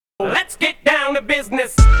Let's get down to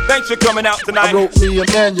business. Thanks for coming out tonight. I wrote me a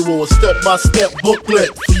manual, a step-by-step booklet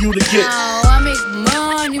for you to get. Oh, I make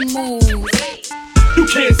money move. You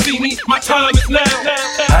can't see me, my time is now.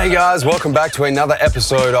 Hey guys, welcome back to another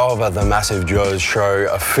episode of the Massive Joe's Show,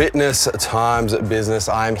 Fitness Times Business.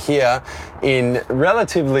 I'm here in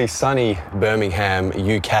relatively sunny Birmingham,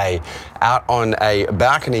 UK, out on a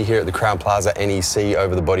balcony here at the Crowne Plaza NEC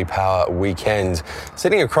over the Body Power weekend,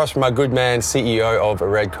 sitting across from my good man, CEO of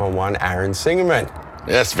Redcon One, Aaron Singerman.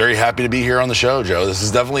 Yes, very happy to be here on the show, Joe. This is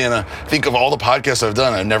definitely think of all the podcasts I've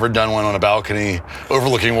done, I've never done one on a balcony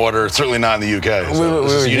overlooking water, certainly not in the UK. So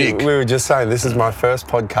this is unique. We were just saying, this is my first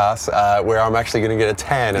podcast where I'm actually going to get a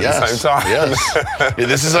tan at the same time. Yes, yeah,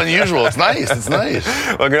 this is unusual. It's nice. It's nice.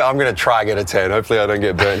 I'm going to try get a tan. Hopefully I don't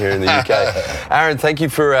get burnt here in the UK. Aaron, thank you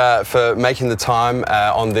for making the time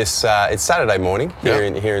on this. It's Saturday morning here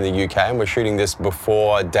in the UK, and we're shooting this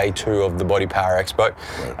before day 2 of the Body Power Expo.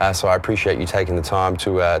 So I appreciate you taking the time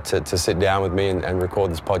to sit down with me and record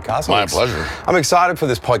this podcast. My pleasure. I'm excited for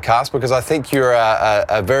this podcast because I think you're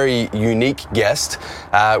a very unique guest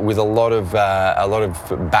with a lot of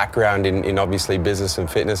background in obviously business and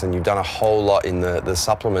fitness, and you've done a whole lot in the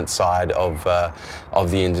supplement side of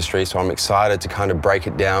the industry. So I'm excited to kind of break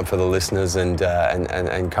it down for the listeners and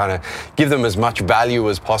kind of give them as much value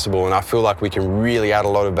as possible. And I feel like we can really add a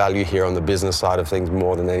lot of value here on the business side of things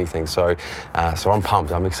more than anything. So I'm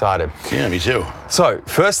pumped. I'm excited. Yeah, me too. So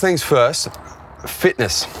first things first,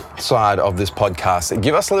 fitness side of this podcast.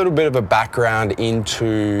 Give us a little bit of a background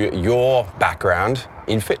into your background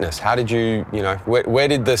in fitness. How did where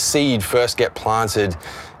did the seed first get planted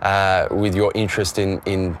with your interest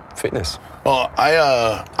in fitness? Well,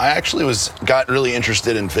 I actually got really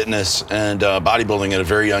interested in fitness and bodybuilding at a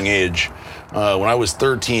very young age. When I was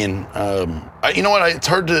 13, it's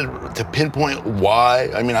hard to pinpoint why.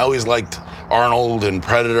 I mean, I always liked Arnold and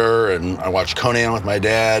Predator, and I watched Conan with my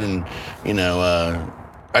dad, and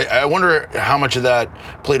I wonder how much of that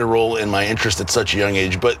played a role in my interest at such a young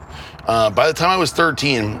age. But by the time I was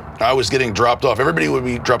 13, I was getting dropped off. Everybody would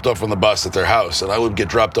be dropped off on the bus at their house, and I would get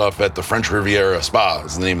dropped off at the French Riviera Spa,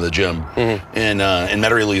 is the name of the gym, in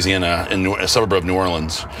Metairie, Louisiana, in a suburb of New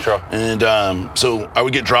Orleans. Sure. And so I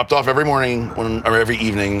would get dropped off every morning or every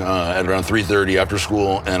evening at around 3:30 after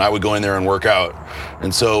school, and I would go in there and work out.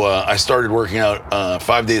 And so I started working out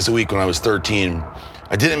 5 days a week when I was 13.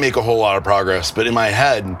 I didn't make a whole lot of progress, but in my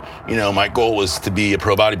head, my goal was to be a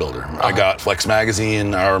pro bodybuilder. I got Flex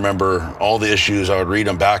Magazine. I remember all the issues. I would read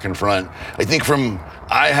them back and front.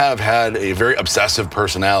 I have had a very obsessive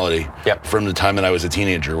personality from the time that I was a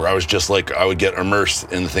teenager, where I was just like, I would get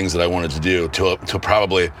immersed in the things that I wanted to do to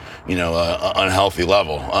probably, an unhealthy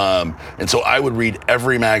level. And so I would read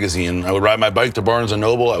every magazine. I would ride my bike to Barnes &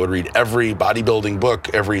 Noble. I would read every bodybuilding book,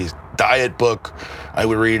 every diet book. I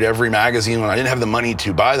would read every magazine when I didn't have the money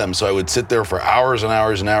to buy them. So I would sit there for hours and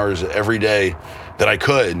hours and hours every day that I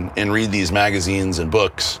could and read these magazines and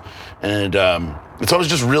books. And so I was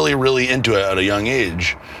just really, really into it at a young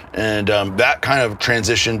age. And that kind of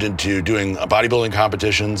transitioned into doing bodybuilding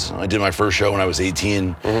competitions. I did my first show when I was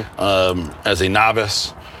 18 as a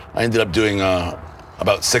novice. I ended up doing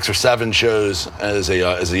about 6 or 7 shows as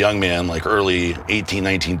a young man, like early 18,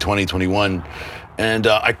 19, 20, 21. And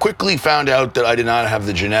I quickly found out that I did not have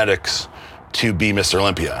the genetics to be Mr.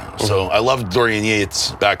 Olympia. So I loved Dorian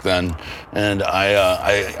Yates back then, and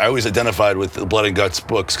I always identified with the Blood and Guts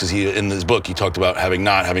books, because in his book he talked about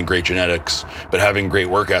not having great genetics, but having great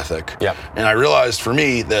work ethic. Yep. And I realized for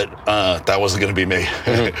me that that wasn't going to be me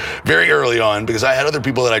very early on, because I had other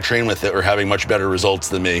people that I trained with that were having much better results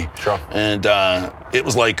than me. Sure. And it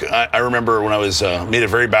was like, I remember when I was made a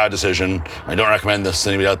very bad decision. I don't recommend this to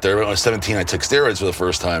anybody out there, but when I was 17, I took steroids for the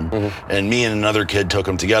first time, and me and another kid took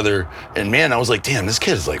them together, and man, I was like, damn, this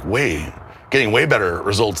kid is like getting way better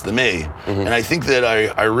results than me. And I think that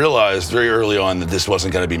I realized very early on that this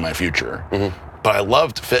wasn't going to be my future. But I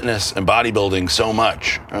loved fitness and bodybuilding so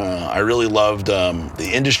much. I really loved the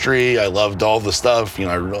industry. I loved all the stuff.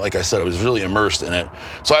 Like I said, I was really immersed in it.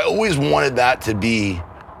 So I always wanted that to be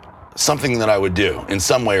something that I would do in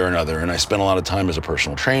some way or another. And I spent a lot of time as a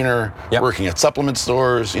personal trainer, working at supplement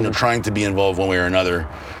stores, trying to be involved one way or another.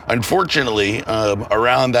 Unfortunately,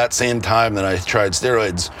 around that same time that I tried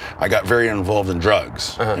steroids, I got very involved in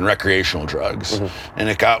drugs and recreational drugs. And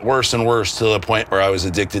it got worse and worse to the point where I was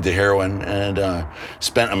addicted to heroin, and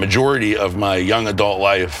spent a majority of my young adult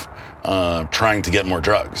life trying to get more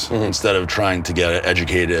drugs instead of trying to get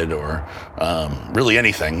educated or really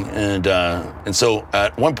anything. And so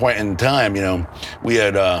at one point in time, we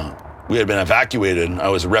we had been evacuated. I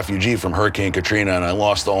was a refugee from Hurricane Katrina, and I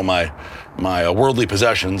lost all my worldly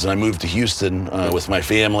possessions, and I moved to Houston with my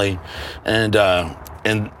family, and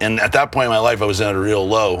at that point in my life, I was at a real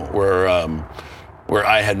low where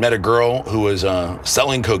I had met a girl who was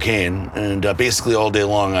selling cocaine, and basically all day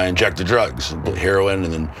long I injected drugs, heroin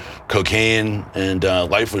and then cocaine, and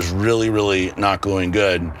life was really, really not going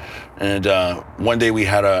good. And one day we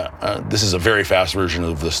had this is a very fast version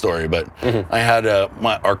of the story, but I had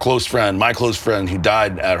my close friend who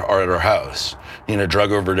died at our house. He had a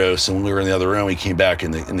drug overdose, and when we were in the other room, he came back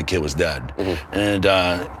and the kid was dead. And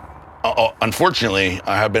unfortunately,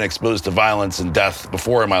 I have been exposed to violence and death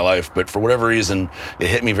before in my life, but for whatever reason, it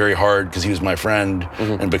hit me very hard because he was my friend,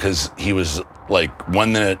 and because he was like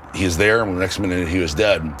 1 minute he was there, and the next minute he was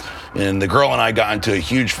dead. And the girl and I got into a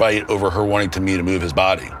huge fight over her wanting me to move his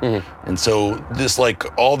body. And so this,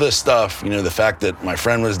 like, all this stuff, the fact that my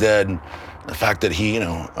friend was dead, the fact that he,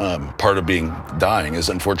 part of dying is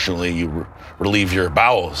unfortunately you relieve your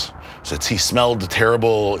bowels. So he smelled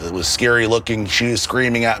terrible. It was scary looking. She was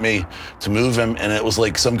screaming at me to move him, and it was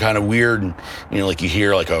like some kind of weird, like you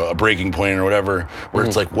hear like a breaking point or whatever, where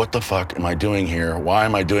it's like, what the fuck am I doing here? Why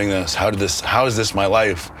am I doing this? How is this my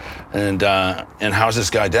life? And how's this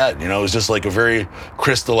guy dead? It was just like a very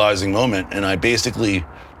crystallizing moment, and I basically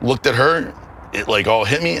looked at her. It like all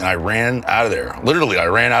hit me, and I ran out of there. Literally, I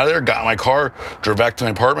ran out of there, got in my car, drove back to my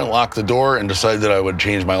apartment, locked the door, and decided that I would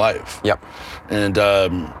change my life. Yep.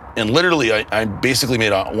 And literally, I basically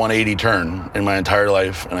made a 180 turn in my entire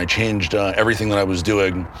life, and I changed everything that I was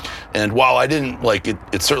doing. And while I didn't like it,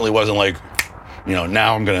 it certainly wasn't like,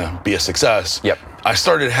 now I'm gonna be a success. Yep. I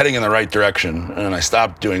started heading in the right direction, and I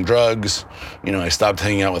stopped doing drugs. I stopped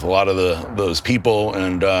hanging out with a lot of those people,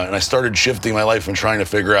 and I started shifting my life and trying to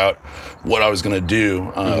figure out what I was going to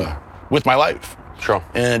do with my life. Sure.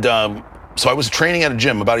 And so I was training at a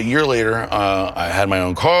gym. About a year later, I had my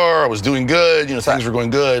own car. I was doing good. Things were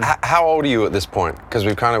going good. How old are you at this point? Because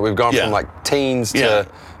we've gone from like teens to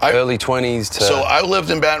early 20s to. So I lived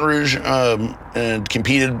in Baton Rouge and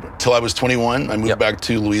competed till I was 21. I moved back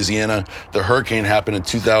to Louisiana. The hurricane happened in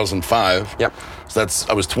 2005. Yep. So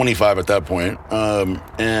I was 25 at that point.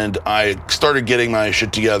 And I started getting my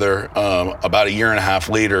shit together about a year and a half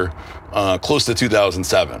later, close to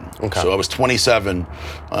 2007. Okay. So I was 27,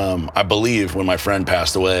 I believe, when my friend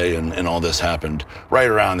passed away and all this happened, right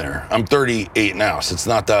around there. I'm 38 now, so it's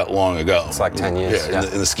not that long ago. It's like 10 years. Yeah,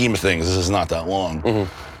 in the scheme of things, this is not that long.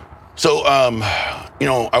 So,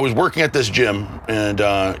 I was working at this gym, and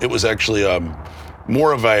it was actually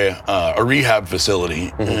more of a rehab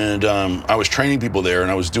facility, and I was training people there,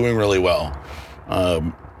 and I was doing really well.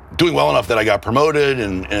 Doing well enough that I got promoted,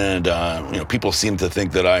 and people seemed to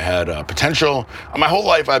think that I had potential. My whole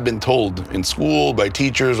life, I've been told in school by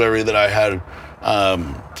teachers that I had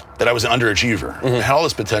that I was an underachiever. I had all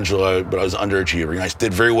this potential, but I was an underachiever. I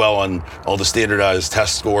did very well on all the standardized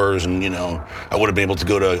test scores, and I would have been able to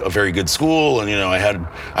go to a very good school, and I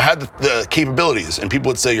had the capabilities. And people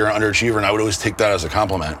would say you're an underachiever, and I would always take that as a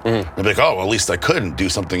compliment. I'd be like, oh, well, at least I could do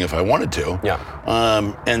something if I wanted to.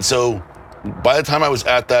 Yeah. And so by the time I was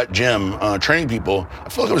at that gym training people, I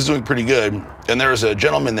felt like I was doing pretty good. And there was a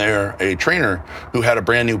gentleman there, a trainer, who had a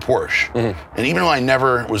brand new Porsche. And even though I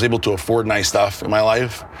never was able to afford nice stuff in my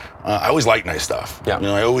life, I always liked nice stuff. Yeah.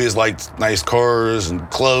 I always liked nice cars and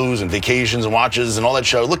clothes and vacations and watches and all that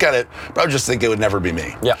shit. I would look at it, but I would just think it would never be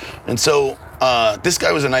me. Yeah. And so this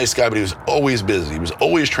guy was a nice guy, but he was always busy. He was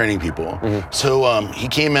always training people. So he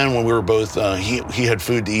came in when we were both, he had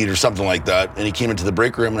food to eat or something like that. And he came into the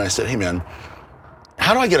break room, and I said, hey, man,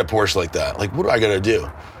 how do I get a Porsche like that? Like, what do I got to do?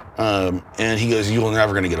 And he goes, you're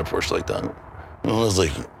never going to get a Porsche like that. And I was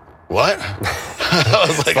like, what? I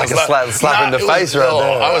was like, It's like a slap in the face right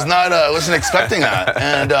there. I wasn't expecting that.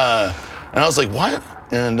 And I was like, what?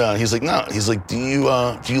 And he's like, no. He's like, do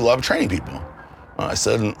you love training people? I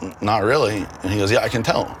said, not really. And he goes, yeah, I can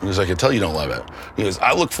tell. He goes, I can tell you don't love it. He goes,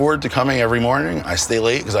 I look forward to coming every morning. I stay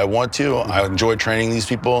late because I want to. I enjoy training these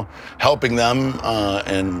people, helping them,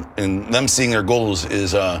 and them seeing their goals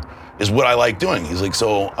is what I like doing. He's like,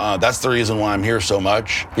 so that's the reason why I'm here so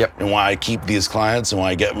much. Yep. And why I keep these clients and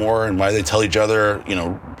why I get more and why they tell each other,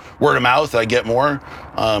 word of mouth, I get more.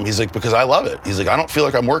 He's like, because I love it. He's like, I don't feel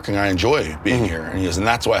like I'm working. I enjoy being here. And he goes, and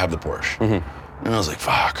that's why I have the Porsche. And I was like,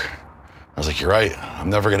 fuck. I was like, you're right. I'm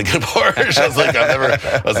never gonna get a Porsche.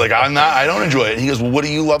 I don't enjoy it. And he goes, well, what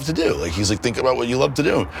do you love to do? He's like, think about what you love to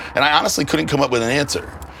do. And I honestly couldn't come up with an answer.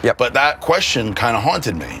 Yep. But that question kind of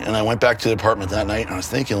haunted me. And I went back to the apartment that night, and I was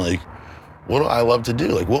thinking, what do I love to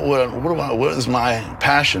do? What is my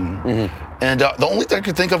passion? And the only thing I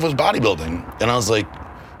could think of was bodybuilding. And I was like,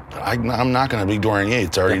 I'm not going to be Dorian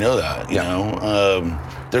Yates. I already know that, you know.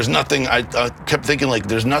 There's nothing, I kept thinking, like,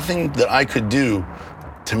 there's nothing that I could do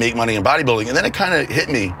to make money in bodybuilding. And then it kind of hit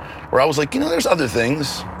me where I was like, you know, there's other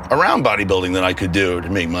things around bodybuilding that I could do to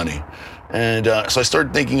make money. And so I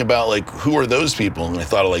started thinking about, like, who are those people? And I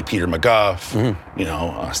thought of, like, Peter McGough, you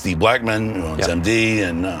know, Steve Blackman, who owns MD,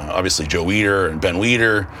 and obviously Joe Weider and Ben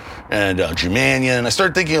Weider and Drew Mannion. I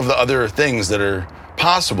started thinking of the other things that are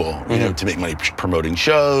possible, you know, to make money promoting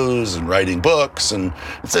shows and writing books. And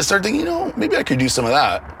so I started thinking, you know, maybe I could do some of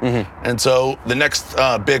that. And so the next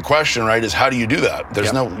big question, right, is how do you do that?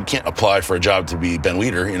 There's you can't apply for a job to be Ben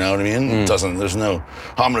Weider, you know what I mean? It doesn't, there's no,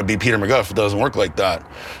 I'm going to be Peter McGough. It doesn't work like that.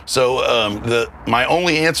 So my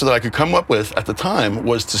only answer that I could come up with at the time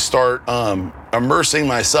was to start immersing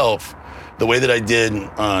myself the way that I did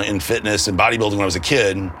in fitness and bodybuilding when I was a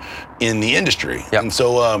kid in the industry. And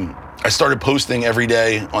so I started posting every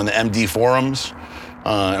day on the MD forums,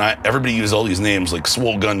 and everybody used all these names like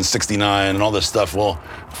Swole Gun 69 and all this stuff. Well,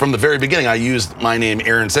 from the very beginning, I used my name,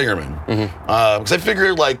 Aaron Singerman, because I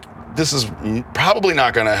figured, like, this is probably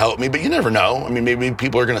not going to help me, but you never know. I mean, maybe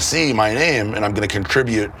people are going to see my name, and I'm going to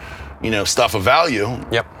contribute, you know, stuff of value.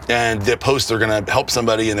 And the posts are going to help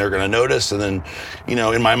somebody, and they're going to notice. And then, you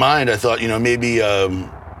know, in my mind, I thought, you know, maybe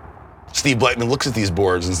Steve Blackman looks at these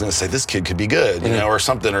boards and is going to say, this kid could be good, you know, or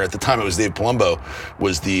something. Or at the time, it was Dave Palumbo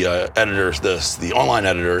was the editor, the online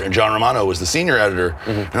editor, and John Romano was the senior editor.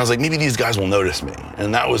 And I was like, maybe these guys will notice me.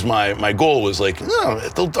 And that was my goal, was like, no,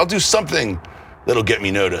 I'll do something that'll get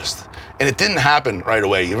me noticed. And it didn't happen right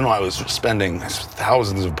away, even though I was spending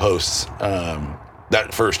thousands of posts.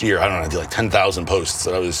 That first year, I don't know, I did like 10,000 posts.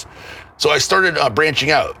 So I started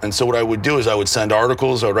branching out. And so what I would do is I would send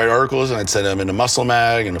articles, I would write articles, and I'd send them into Muscle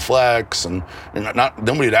Mag and to Flex, and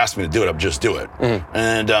nobody had asked me to do it, I would just do it.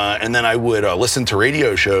 And then I would listen to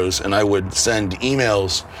radio shows, and I would send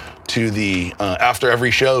emails to the, after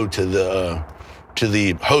every show, to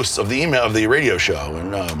the hosts of the radio show.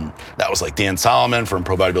 And that was like Dan Solomon from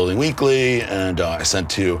Pro Bodybuilding Weekly, and I sent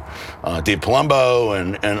to Dave Palumbo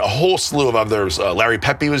and a whole slew of others. Larry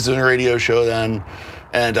Pepe was doing a radio show then.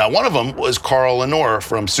 And one of them was Carl Lenore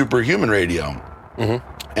from Superhuman Radio.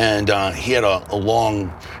 And he had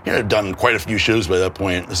he had done quite a few shows by that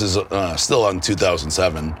point. This is still on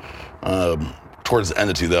 2007, towards the end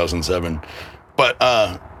of 2007. But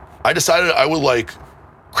I decided I would, like,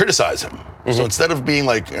 criticize him. So instead of being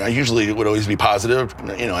like, I usually would always be positive,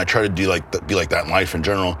 you know, I try to be like that in life in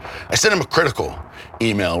general. I sent him a critical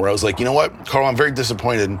email where I was like, you know what, Carl, I'm very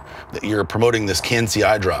disappointed that you're promoting this Can-C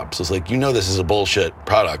eye drops. It's like, you know, this is a bullshit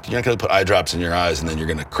product. You're not going to put eye drops in your eyes and then you're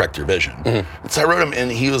going to correct your vision. And so I wrote him,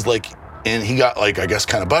 and he was like, and he got, like, I guess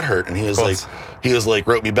kind of butthurt, and he was like,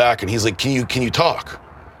 wrote me back, and he's like, can you talk?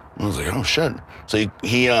 And I was like, oh shit. So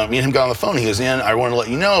me and him got on the phone. He goes, "Man, I want to let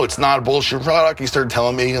you know it's not a bullshit product." He started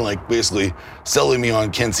telling me, and, like, basically selling me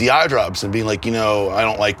on Can-C eye drops and being like, you know, I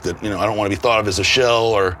don't like that, you know, I don't want to be thought of as a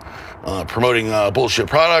shill or promoting bullshit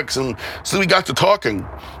products. And so we got to talking.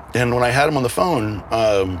 And when I had him on the phone,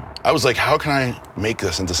 I was like, how can I make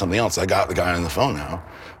this into something else? I got the guy on the phone now,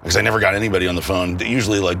 because I never got anybody on the phone.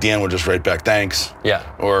 Usually, like, Dan would just write back, thanks. Yeah.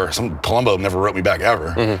 Or Palumbo never wrote me back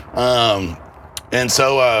ever. And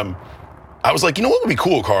so I was like, you know what would be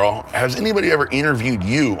cool, Carl? Has anybody ever interviewed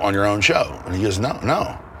you on your own show? And he goes, no. And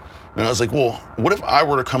I was like, well, what if I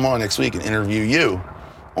were to come on next week and interview you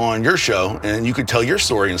on your show, and you could tell your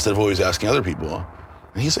story instead of always asking other people?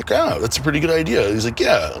 And he's like, oh, that's a pretty good idea. He's like,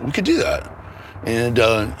 yeah, we could do that. And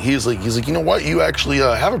he's like, you know what? You actually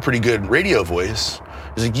have a pretty good radio voice.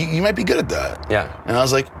 He's like, you might be good at that. Yeah. And I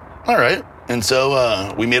was like, all right. And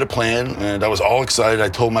so we made a plan, and I was all excited. I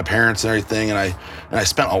told my parents and everything, and I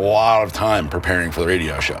spent a lot of time preparing for the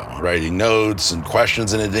radio show, writing notes and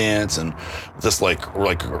questions in advance, and just like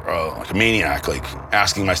a maniac, like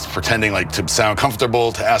pretending like to sound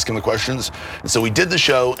comfortable to asking the questions. And so we did the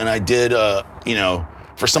show, and I did, you know,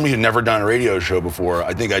 for somebody who'd never done a radio show before,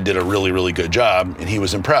 I think I did a really, really good job, and he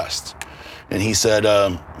was impressed. And he said,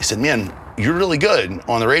 man, you're really good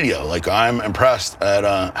on the radio. Like, I'm impressed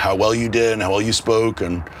at how well you did and how well you spoke,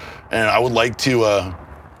 and I would like to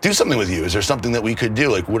do something with you. Is there something that we could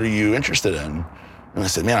do? Like, what are you interested in? And I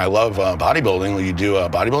said, man, I love bodybuilding. Will you do a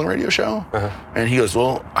bodybuilding radio show? And he goes,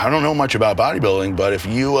 well, I don't know much about bodybuilding, but if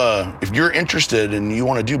you're interested and you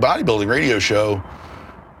want to do bodybuilding radio show,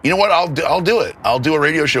 you know what? I'll do it. I'll do a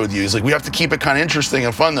radio show with you. He's like, we have to keep it kind of interesting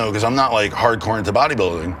and fun, though, because I'm not, like, hardcore into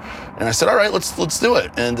bodybuilding. And I said, all right, let's do it.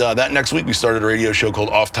 And that next week we started a radio show called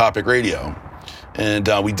Off Topic Radio. And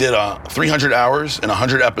we did 300 hours and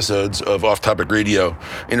 100 episodes of Off Topic Radio,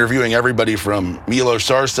 interviewing everybody from Milos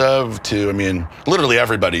Sarcev to, I mean, literally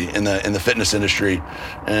everybody in the fitness industry,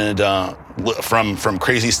 and from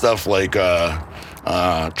crazy stuff like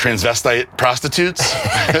transvestite prostitutes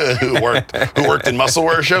who worked in muscle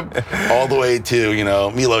worship, all the way to, you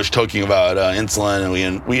know, Milos talking about insulin,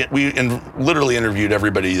 and we literally interviewed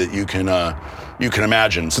everybody that you can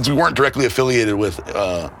imagine. Since we weren't directly affiliated with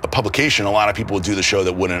a publication, a lot of people would do the show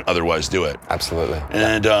that wouldn't otherwise do it. Absolutely.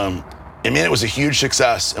 And I mean, it was a huge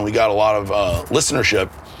success, and we got a lot of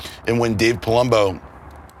listenership. And when Dave Palumbo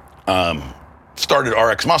started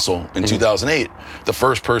RX Muscle in 2008, the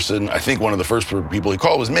first person, I think one of the first people he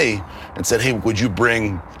called was me, and said, hey, would you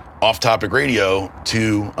bring Off Topic Radio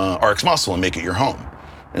to RX Muscle and make it your home?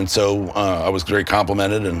 And so I was very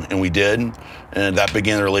complimented, and we did. And that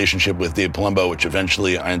began the relationship with Dave Palumbo, which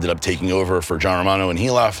eventually I ended up taking over for John Romano when he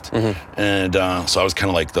left. And so I was kind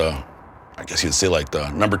of like I guess you'd say like the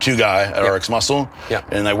number 2 guy at RX Muscle.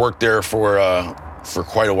 And I worked there for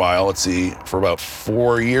quite a while, let's see, for about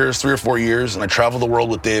 4 years, 3 or 4 years. And I traveled the world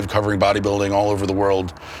with Dave, covering bodybuilding all over the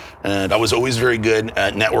world. And I was always very good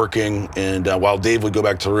at networking. And while Dave would go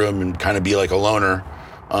back to the room and kind of be like a loner,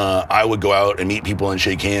 I would go out and meet people and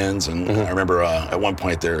shake hands. And I remember at one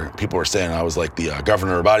point people were saying I was like the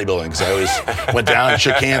governor of bodybuilding, because I always went down and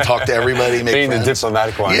shook hands, talked to everybody, made Being friends. the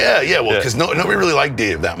diplomatic one. Well, because nobody really liked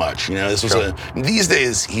Dave that much. You know, this was these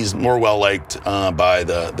days he's more well liked by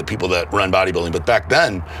the people that run bodybuilding. But back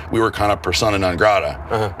then we were kind of persona non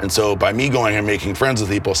grata. And so by me going and making friends with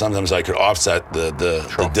people, sometimes I could offset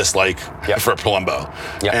the dislike for Palumbo.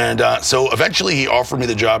 And so eventually he offered me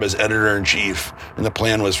the job as editor-in-chief, and the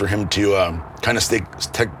plan was for him to kind of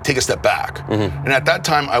take a step back. And at that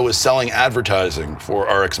time, I was selling advertising for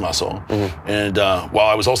RX Muscle. And while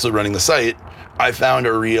I was also running the site, I found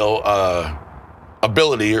a real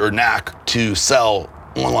ability or knack to sell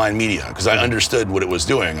online media, because I understood what it was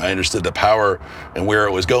doing. I understood the power and where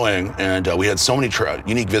it was going. And we had so many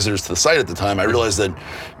unique visitors to the site at the time, I realized that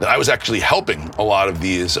I was actually helping a lot of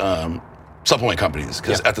these supplement companies,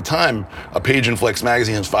 because at the time, a page in Flex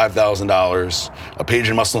magazine is $5,000, a page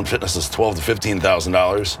in Muscle and Fitness is $12,000 to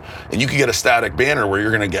 $15,000, and you could get a static banner where you're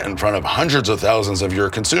going to get in front of hundreds of thousands of your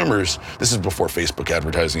consumers. This is before Facebook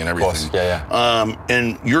advertising and everything. Of course,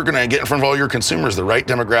 and you're going to get in front of all your consumers, the right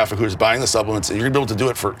demographic who's buying the supplements, and you're going to be able to do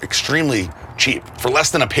it for extremely cheap, for less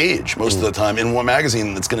than a page most of the time, in one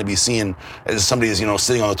magazine that's going to be seen as somebody is, you know,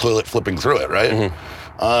 sitting on the toilet flipping through it, right?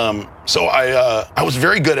 So I was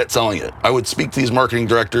very good at selling it. I would speak to these marketing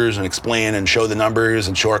directors and explain and show the numbers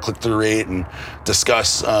and show our click-through rate and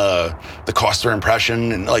discuss the cost per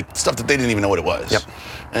impression and like stuff that they didn't even know what it was.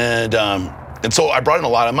 And so I brought in a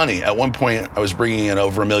lot of money. At one point, I was bringing in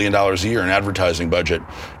over $1 million a year in advertising budget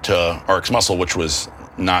to RX Muscle, which was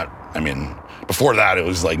not, I mean, before that, it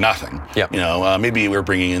was like nothing. You know, maybe we were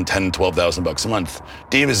bringing in $10,000, $12,000 a month.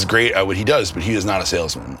 Dave is great at what he does, but he is not a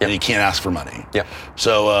salesman, and he can't ask for money.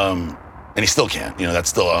 So, and he still can't. You know, that's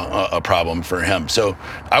still a problem for him. So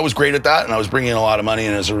I was great at that, and I was bringing in a lot of money,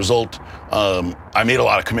 and as a result, I made a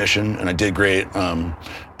lot of commission, and I did great.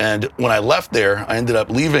 And when I left there, I ended up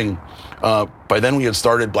leaving. By then, we had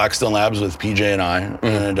started Blackstone Labs with PJ and I,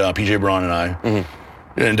 and PJ Braun and I.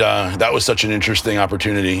 And that was such an interesting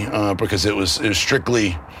opportunity because it was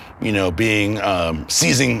strictly, you know, being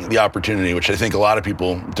seizing the opportunity, which I think a lot of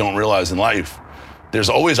people don't realize in life. There's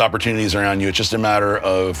always opportunities around you. It's just a matter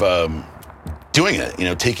of doing it, you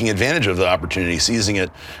know, taking advantage of the opportunity, seizing it.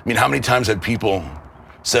 I mean, how many times have people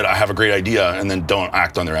said, I have a great idea, and then don't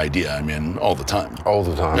act on their idea? I mean, all the time. All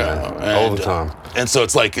the time, man. All the time. And so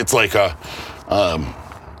it's like a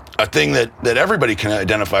thing that everybody can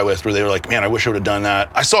identify with, where they were like, man, I wish I would have done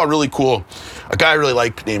that. I saw a guy I really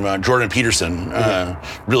like named Jordan Peterson.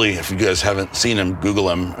 Really, if you guys haven't seen him, Google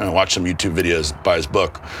him and watch some YouTube videos, buy his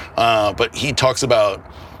book. But he talks about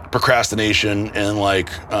procrastination and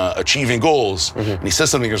like achieving goals. And he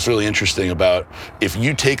says something that's really interesting about if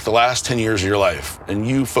you take the last 10 years of your life and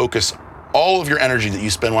you focus all of your energy that you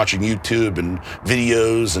spend watching YouTube and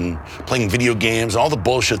videos and playing video games and all the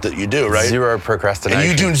bullshit that you do, right? Zero procrastination. And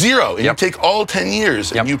you do zero. And you take all 10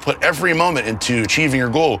 years and you put every moment into achieving your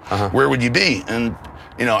goal, where would you be? And,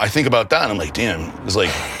 you know, I think about that and I'm like, damn, it's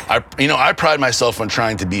like, I pride myself on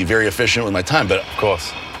trying to be very efficient with my time, but of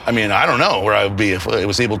course, I mean, I don't know where I would be if I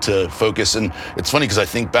was able to focus. And it's funny because I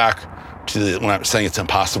think back to when I was saying it's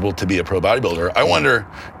impossible to be a pro bodybuilder, I wonder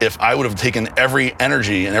if I would have taken every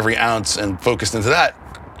energy and every ounce and focused into that,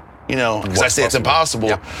 you know, because I say it's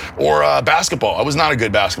impossible. Or basketball. I was not a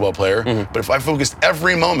good basketball player, but if I focused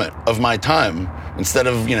every moment of my time instead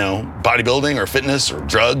of, you know, bodybuilding or fitness or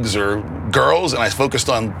drugs or girls and I focused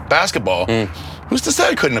on basketball, who's to say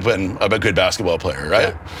I couldn't have been a good basketball player,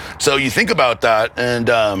 right? So you think about that, and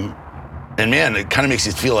man, it kind of makes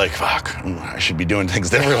you feel like, fuck, I should be doing things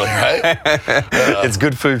differently, right? It's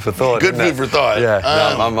good food for thought. Good food for thought. Yeah,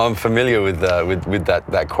 no, I'm familiar with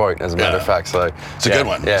that quote, as a matter of fact. So it's a good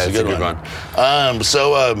one. Yeah, it's a good one.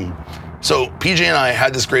 So PJ and I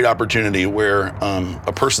had this great opportunity where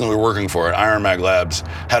a person that we were working for at Iron Mag Labs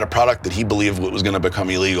had a product that he believed was going to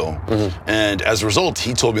become illegal. And as a result,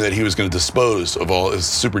 he told me that he was going to dispose of all his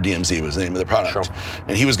Super DMZ was the name of the product. Sure.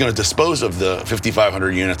 And he was going to dispose of the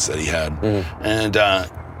 5,500 units that he had.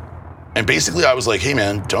 And basically I was like, hey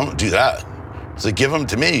man, don't do that. So give them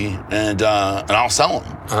to me, and I'll sell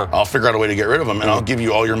them. I'll figure out a way to get rid of them, and I'll give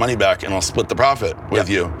you all your money back, and I'll split the profit with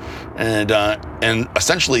you. And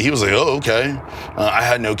essentially, he was like, "Oh, okay." I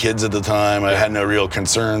had no kids at the time. I had no real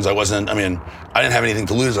concerns. I didn't have anything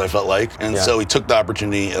to lose. I felt like, and so he took the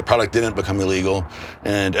opportunity. The product didn't become illegal,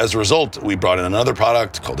 and as a result, we brought in another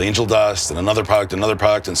product called Angel Dust, and another product,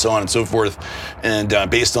 and so on and so forth. And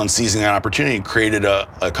based on seizing that opportunity, created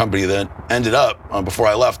a company that ended up, before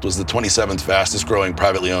I left, was the 27th fastest growing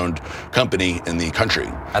privately owned company in the country.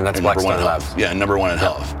 And that's Blackstone Labs. Yeah, number one in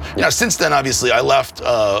health. Now, since then, obviously, I left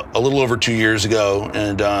a little over 2 years ago,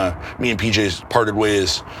 and me and PJ parted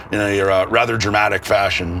ways in a rather dramatic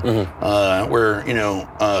fashion, where,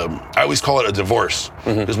 I always call it a divorce,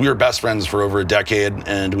 because we were best friends for over a decade,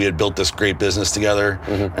 and we had built this great business together,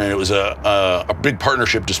 and it was a big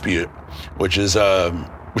partnership dispute, which is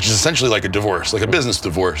essentially like a divorce, like a business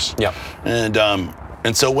divorce. Yeah.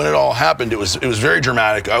 And so when it all happened, it was very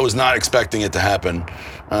dramatic. I was not expecting it to happen,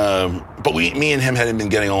 but me and him hadn't been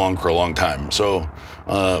getting along for a long time. So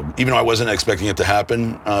even though I wasn't expecting it to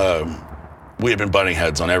happen, we had been butting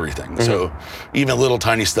heads on everything. So even little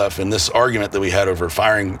tiny stuff, and this argument that we had over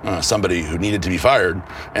firing somebody who needed to be fired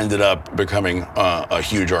ended up becoming a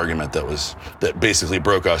huge argument that basically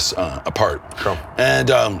broke us apart. Sure. And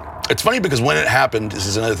it's funny because when it happened, this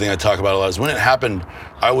is another thing I talk about a lot, is when it happened,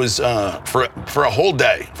 I was, for a whole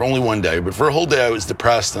day, for only one day, but for a whole day I was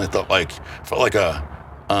depressed, and I felt like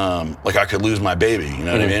I could lose my baby, you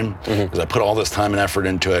know what I mean? Because I put all this time and effort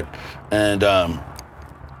into it.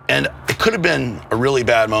 And it could have been a really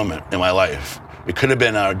bad moment in my life. It could have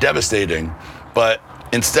been devastating, but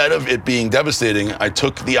instead of it being devastating, I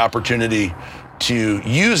took the opportunity to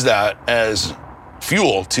use that as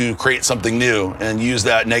fuel to create something new and use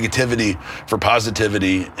that negativity for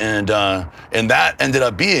positivity. And that ended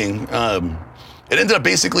up being,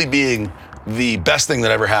 basically being the best thing that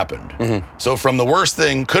ever happened. So from the worst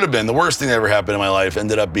thing, could have been the worst thing that ever happened in my life,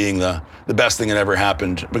 ended up being the best thing that ever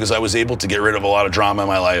happened, because I was able to get rid of a lot of drama in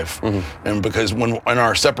my life. And because in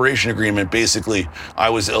our separation agreement, basically, I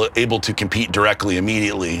was able to compete directly,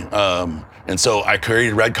 immediately. And so I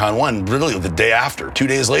created Redcon One really the day after, 2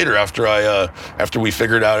 days later, after we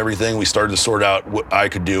figured out everything. We started to sort out what I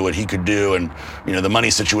could do, what he could do, and the money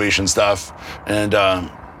situation stuff. And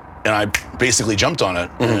I basically jumped on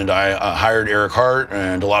it, and I hired Eric Hart,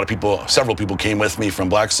 and several people came with me from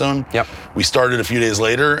Blackstone. Yep. We started a few days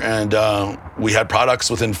later, and we had products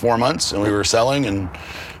within 4 months, and we were selling, and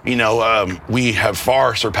we have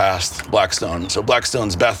far surpassed Blackstone. So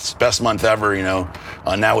Blackstone's best month ever,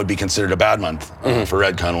 now would be considered a bad month for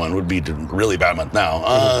Redcon One. Would be a really bad month now.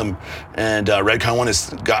 And Redcon One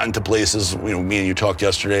has gotten to places. Me and you talked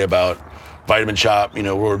yesterday about Vitamin Shoppe,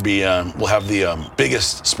 we'll have the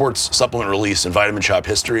biggest sports supplement release in Vitamin Shoppe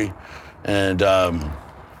history, and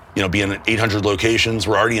be in 800 locations.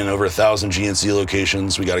 We're already in over 1,000 GNC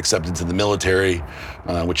locations. We got accepted to the military,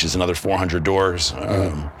 which is another 400 doors.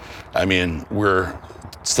 We're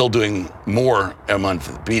still doing more a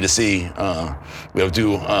month B2C. We have to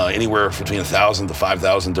do anywhere between 1,000 to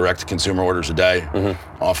 5,000 direct consumer orders a day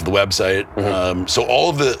off of the website. So all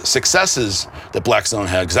of the successes that Blackstone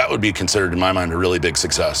had, because that would be considered in my mind a really big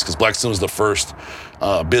success, because Blackstone was the first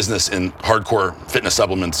business in hardcore fitness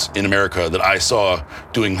supplements in America that I saw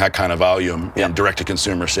doing that kind of volume in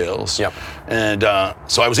direct-to-consumer sales. Yep. And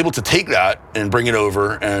so I was able to take that and bring it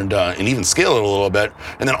over and even scale it a little bit.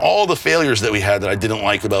 And then all the failures that we had that I didn't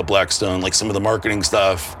like about Blackstone, like some of the marketing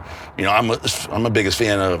stuff, I'm a biggest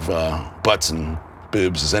fan of butts and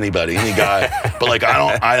boobs as any guy, but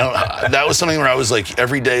that was something where I was like,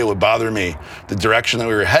 every day it would bother me, the direction that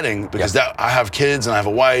we were heading, because I have kids and I have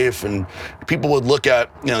a wife, and people would look at,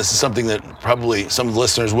 this is something that probably some of the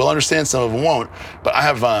listeners will understand, some of them won't, but I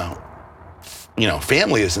have,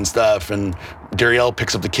 families and stuff, and Darielle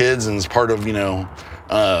picks up the kids and is part of,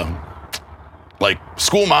 like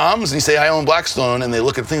school moms, and you say I own Blackstone, and they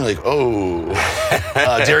look at the thing like, oh,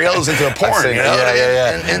 Darielle's into a porn. Seen, you know?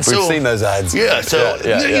 yeah. And We've so, seen those ads. Yeah. So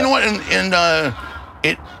you know what?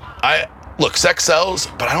 And Look, sex sells,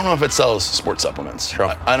 but I don't know if it sells sports supplements.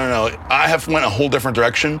 Sure. I don't know. I have went a whole different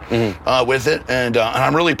direction with it, and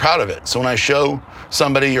I'm really proud of it. So when I show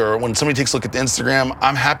somebody, or when somebody takes a look at the Instagram,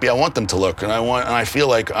 I'm happy. I want them to look, and I feel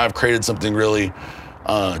like I've created something really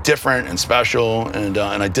different and special, and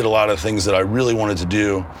I did a lot of things that I really wanted to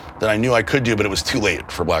do that I knew I could do, but it was too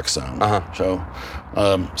late for Blackstone. So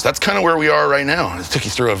that's kind of where we are right now. It took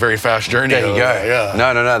you through a very fast journey. there you go. Yeah.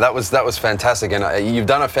 No, that was fantastic, and you've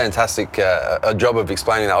done a fantastic job of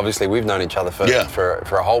explaining that. Obviously, we've known each other for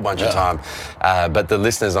a whole bunch of time, but the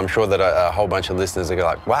listeners, I'm sure that a whole bunch of listeners are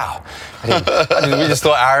like, wow, we just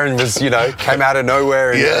thought Aaron was, came out of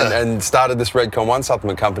nowhere and started this Redcon One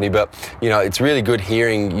supplement company, but it's really good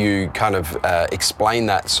hearing you kind of explain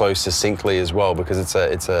that so succinctly as well, because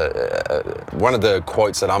it's one of the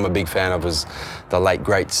quotes that I'm a big fan of was the late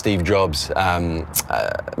great Steve Jobs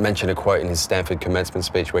mentioned a quote in his Stanford commencement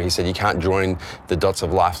speech where he said, you can't join the dots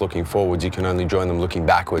of life looking forwards, you can only join them looking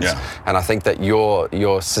backwards. And I think that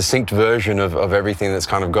your succinct version of everything that's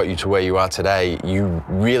kind of got you to where you are today, you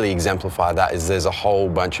really exemplify that. Is there's a whole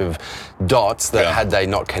bunch of dots that had they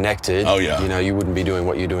not connected, you wouldn't be doing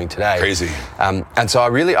what you're doing today. Crazy. And so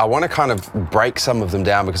I want to kind of break some of them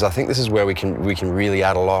down, because I think this is where we can really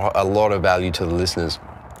add a lot of value to the listeners.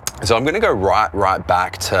 So I'm going to go right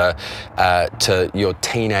back to your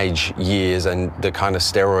teenage years and the kind of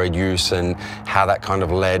steroid use and how that kind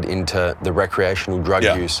of led into the recreational drug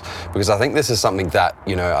use, because I think this is something that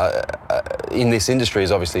in this industry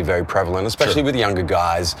is obviously very prevalent, especially with younger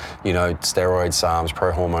guys. Steroids, SARMs,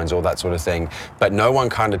 pro hormones, all that sort of thing. But no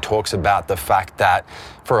one kind of talks about the fact that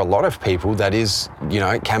for a lot of people that is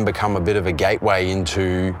it can become a bit of a gateway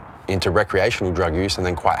into recreational drug use, and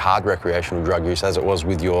then quite hard recreational drug use, as it was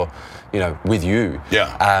with you. What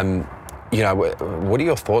are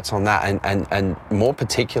your thoughts on that? And more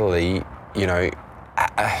particularly,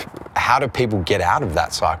 how do people get out of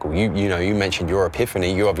that cycle? You mentioned your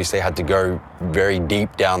epiphany. You obviously had to go very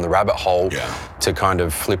deep down the rabbit hole to kind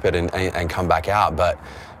of flip it and come back out. But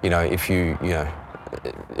if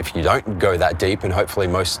you don't go that deep, and hopefully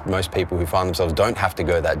most people who find themselves don't have to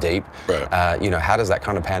go that deep, how does that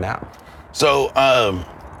kind of pan out? So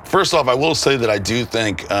first off, I will say that I do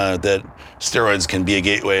think that steroids can be a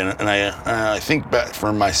gateway, and I think back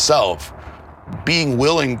for myself, being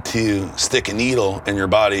willing to stick a needle in your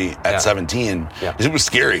body at 17, it was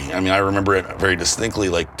scary. I mean, I remember it very distinctly,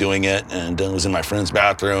 like doing it, and it was in my friend's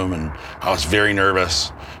bathroom, and I was very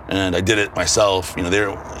nervous, and I did it myself. He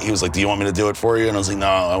was like, do you want me to do it for you? And I was like, no,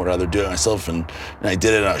 I would rather do it myself. And I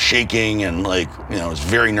did it, and I was shaking, and I was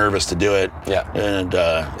very nervous to do it. And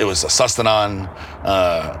it was a Sustanon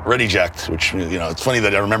Rediject, which, it's funny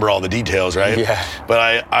that I remember all the details, right?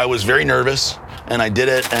 But I was very nervous, and I did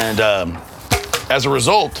it, and as a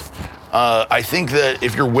result, I think that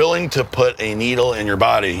if you're willing to put a needle in your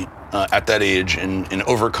body at that age and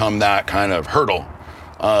overcome that kind of hurdle,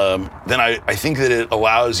 then I think that it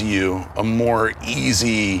allows you a more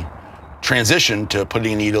easy transition to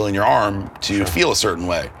putting a needle in your arm to feel a certain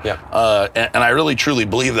way. And I really truly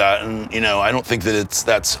believe that. And I don't think that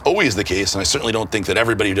that's always the case. And I certainly don't think that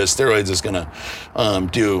everybody who does steroids is going to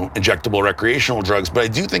do injectable recreational drugs. But I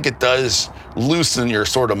do think it does loosen your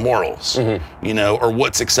sort of morals, or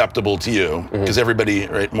what's acceptable to you. Because everybody,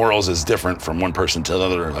 right, morals is different from one person to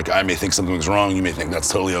another. Like, I may think something's wrong, you may think that's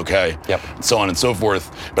totally okay, and so on and so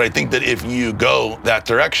forth. But I think that if you go that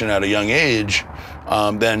direction at a young age,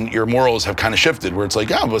 then your morals have kind of shifted, where it's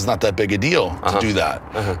like, it was not that big a deal to do that.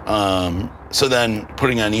 So then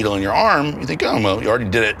putting a needle in your arm, you think, you already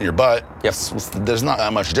did it in your butt. There's not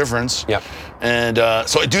that much difference. And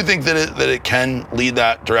so I do think that it can lead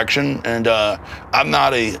that direction. And I'm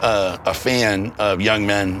not a fan of young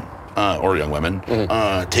men or young women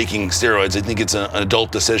taking steroids. I think it's an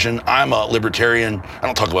adult decision. I'm a libertarian. I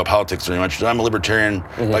don't talk about politics very much, but I'm a libertarian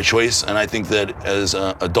by choice. And I think that as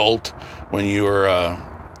an adult, when you are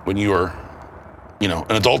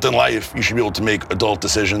an adult in life, you should be able to make adult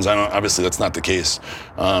decisions. Obviously that's not the case,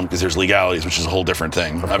 because there's legalities, which is a whole different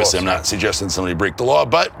thing. Obviously, I'm not suggesting somebody break the law,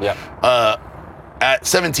 but at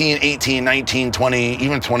 17, 18, 19, 20,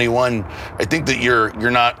 even 21, I think that you're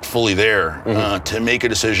not fully there to make a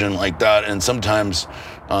decision like that. And sometimes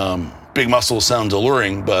big muscles sound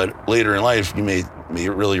alluring, but later in life, you may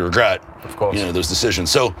really regret those decisions.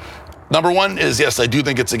 So number one is, yes, I do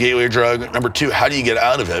think it's a gateway drug. Number two, how do you get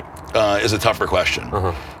out of it is a tougher question.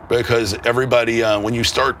 Because everybody, when you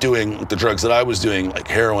start doing the drugs that I was doing, like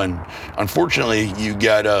heroin, unfortunately, you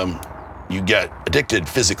get you get addicted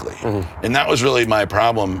physically. And that was really my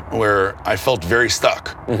problem, where I felt very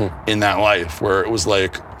stuck in that life, where it was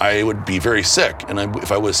like I would be very sick, and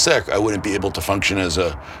if I was sick, I wouldn't be able to function as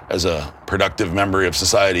a productive member of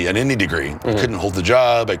society at any degree. I couldn't hold the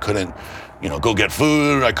job. I couldn't, go get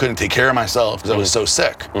food. I couldn't take care of myself because I was so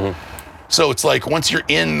sick. So it's like once you're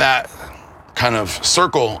in that kind of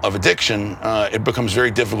circle of addiction, it becomes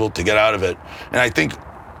very difficult to get out of it. And I think,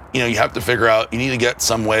 you have to figure out, you need to get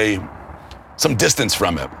some distance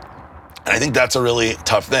from it. And I think that's a really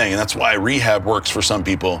tough thing. And that's why rehab works for some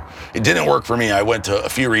people. It didn't work for me. I went to a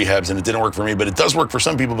few rehabs and it didn't work for me, but it does work for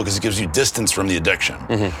some people because it gives you distance from the addiction.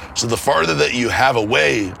 So the farther that you have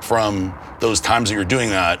away from those times that you're doing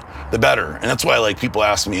that, the better. And that's why people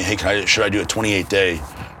ask me, hey, should I do a 28-day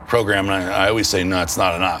program? And I always say, no, it's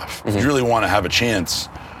not enough. If you really want to have a chance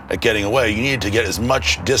at getting away, you need to get as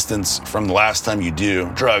much distance from the last time you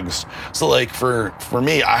do drugs. So for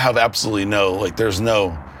me, I have absolutely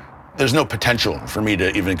there's no potential for me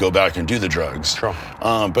to even go back and do the drugs. Sure.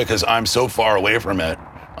 Because I'm so far away from it,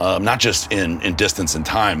 not just in distance and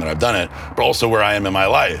time that I've done it, but also where I am in my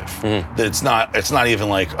life, that it's not even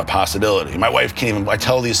like a possibility. My wife can't even, I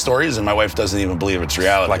tell these stories and my wife doesn't even believe it's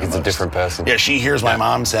reality. Like it's a different person. Yeah, she hears my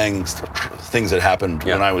mom saying things that happened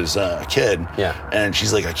when I was a kid. Yeah. And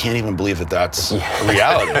she's like, I can't even believe that that's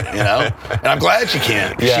reality, And I'm glad she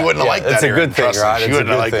can't. Yeah. She wouldn't have liked that, It's a Aaron. good thing, Trust me, right? She wouldn't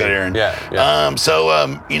have liked that, Aaron. Yeah.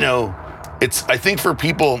 I think for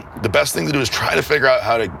people, the best thing to do is try to figure out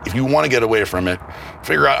how to, if you want to get away from it,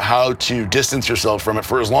 figure out how to distance yourself from it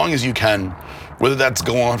for as long as you can, whether that's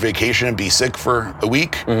go on vacation and be sick for a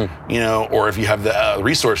week, or if you have the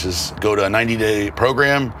resources, go to a 90-day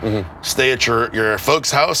program, stay at your folks'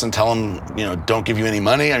 house and tell them, don't give you any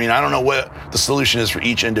money. I mean, I don't know what the solution is for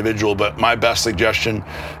each individual, but my best suggestion,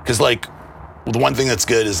 because the one thing that's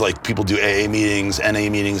good is people do AA meetings, NA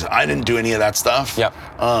meetings. I didn't do any of that stuff. Yep.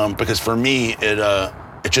 Because for me,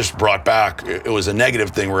 it just brought back, it was a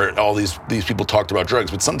negative thing where all these people talked about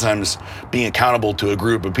drugs, but sometimes being accountable to a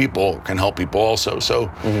group of people can help people also.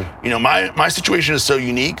 So, my situation is so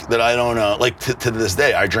unique that I don't, to this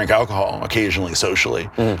day, I drink alcohol occasionally, socially.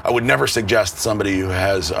 I would never suggest somebody who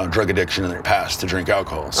has a drug addiction in their past to drink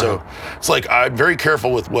alcohol. So it's I'm very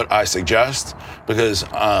careful with what I suggest because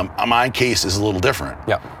my case is a little different.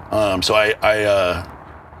 Yeah. So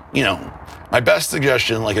my best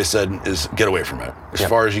suggestion, like I said, is get away from it as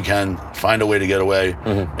far as you can. Find a way to get away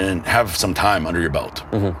and have some time under your belt.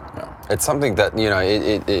 Yeah. It's something that,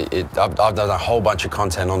 I've done a whole bunch of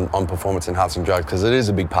content on performance-enhancing drugs because it is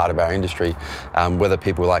a big part of our industry, whether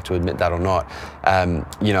people like to admit that or not.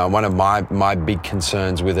 One of my big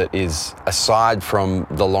concerns with it is, aside from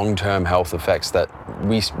the long-term health effects that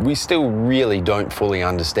we still really don't fully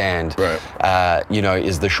understand, right.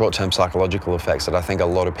 Is the short-term psychological effects that I think a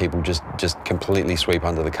lot of people just completely sweep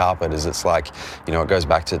under the carpet. Is it's it goes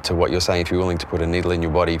back to what you're saying. If you're willing to put a needle in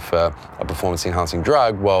your body for a performance-enhancing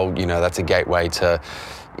drug, well, that's a gateway to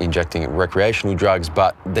injecting recreational drugs,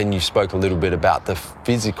 but then you spoke a little bit about the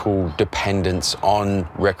physical dependence on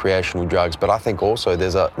recreational drugs, but I think also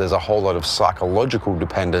there's a whole lot of psychological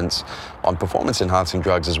dependence on performance-enhancing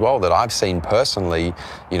drugs as well that I've seen personally,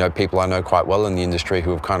 people I know quite well in the industry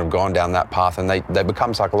who have kind of gone down that path and they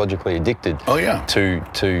become psychologically addicted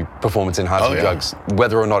to performance-enhancing drugs.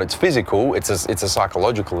 Whether or not it's physical, it's a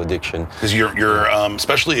psychological addiction. Because you're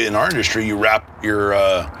especially in our industry, you wrap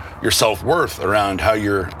your self-worth around how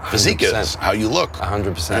your physique 100%. is, how you look.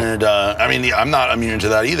 100%. And I'm not immune to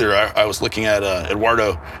that either. I was looking at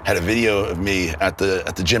Eduardo had a video of me at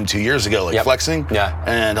the gym 2 years ago, flexing. Yeah.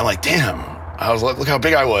 And I'm like, damn. I was like, look how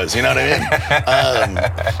big I was. You know what I mean?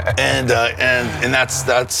 And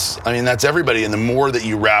that's everybody. And the more that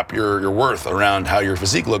you wrap your worth around how your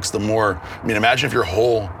physique looks, the more. I mean, imagine if your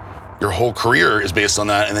whole career is based on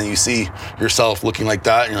that, and then you see yourself looking like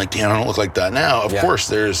that, and you're like, damn, I don't look like that now. Of course,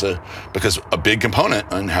 because a big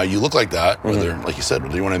component on how you look like that, whether, like you said,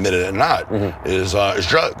 whether you want to admit it or not, is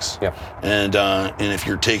drugs. Yeah. And if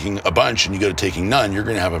you're taking a bunch and you go to taking none, you're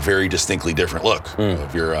going to have a very distinctly different look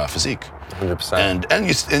of your physique. 100%.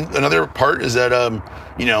 And another part is that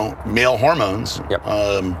male hormones. Yep.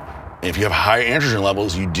 If you have high androgen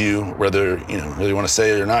levels, you do, whether you want to say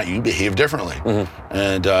it or not, you behave differently,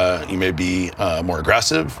 and you may be more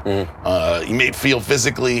aggressive. You may feel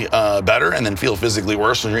physically better, and then feel physically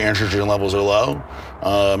worse when your androgen levels are low,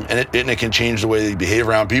 and it can change the way that you behave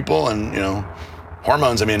around people. And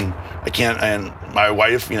hormones. I mean, I can't. And my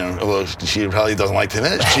wife, although she probably doesn't like to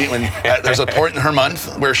admit it, when there's a point in her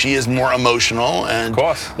month where she is more emotional and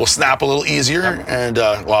will snap a little easier. Yep. And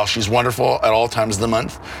while she's wonderful at all times of the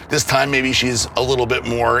month, this time maybe she's a little bit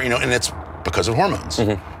more, and it's because of hormones.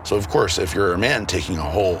 So of course, if you're a man taking a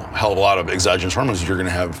whole hell of a lot of exogenous hormones, you're going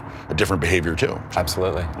to have a different behavior too.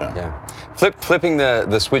 Absolutely. Yeah. Flipping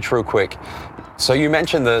the switch real quick. So you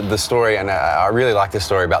mentioned the story, and I really like the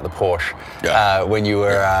story about the Porsche. When you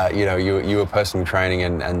were, you were personal training,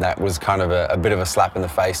 and that was kind of a bit of a slap in the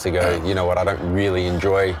face to go, you know what, I don't really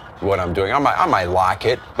enjoy what I'm doing. I might like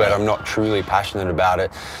it, but I'm not truly passionate about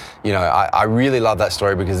it. You know, I really love that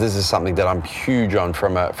story because this is something that I'm huge on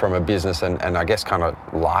from a business and I guess kind of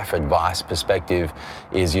life advice perspective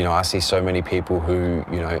is, you know, I see so many people who,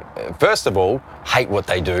 you know, first of all, hate what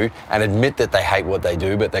they do and admit that they hate what they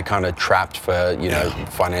do, but they're kind of trapped for, you know,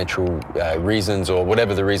 financial reasons or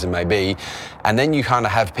whatever the reason may be. And then you kind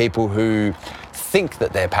of have people who think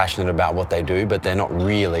that they're passionate about what they do, but they're not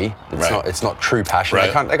really. It's not true passion.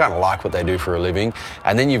 They kind of like what they do for a living.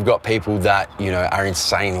 And then you've got people that, you know, are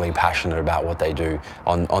insanely passionate about what they do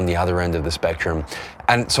on the other end of the spectrum.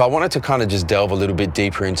 And so I wanted to kind of just delve a little bit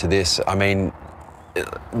deeper into this. I mean,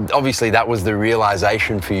 obviously that was the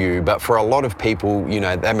realization for you, but for a lot of people, you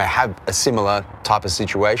know, they may have a similar type of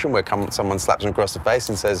situation where someone slaps them across the face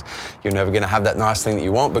and says, you're never going to have that nice thing that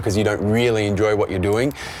you want because you don't really enjoy what you're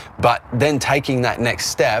doing. But then taking that next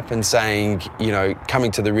step and saying, you know, coming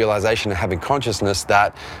to the realization and having consciousness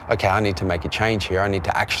that, okay, I need to make a change here. I need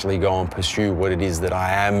to actually go and pursue what it is that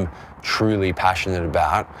I am truly passionate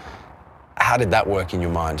about. How did that work in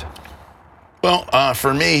your mind? Well,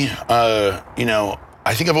 for me, you know,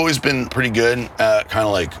 I think I've always been pretty good at kind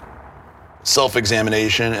of like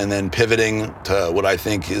self-examination and then pivoting to what I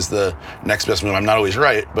think is the next best move. I'm not always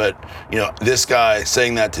right, but, you know, this guy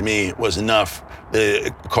saying that to me was enough.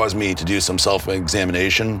 It caused me to do some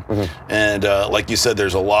self-examination. And like you said,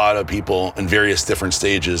 there's a lot of people in various different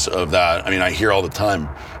stages of that. I mean, I hear all the time,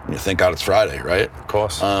 you know, thank God it's Friday, right? Of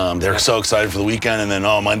course. They're so excited for the weekend, and then,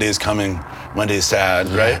 oh, Monday's coming, Monday's sad,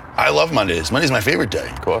 right? I love Mondays. Monday's my favorite day.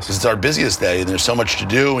 Of course. Because it's our busiest day, and there's so much to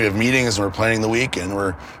do. We have meetings, and we're planning the week, and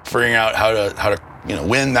we're figuring out how to you know,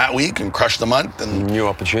 win that week and crush the month and new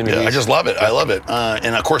opportunities. Yeah, I just love it. I love it.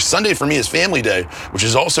 And of course, Sunday for me is family day, which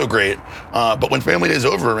is also great. But when family day is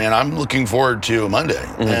over, man, I'm looking forward to Monday.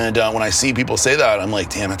 And when I see people say that, I'm like,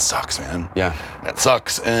 damn, it sucks, man. Yeah, that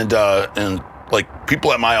sucks. And like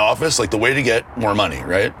people at my office, like the way to get more money,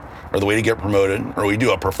 right? Or the way to get promoted, or we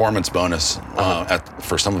do a performance bonus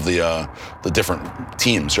for some of the different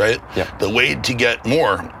teams, right? Yeah. The way to get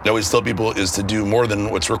more, I always tell people, is to do more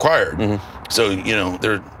than what's required. So, you know,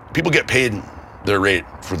 people get paid their rate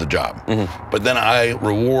for the job, but then I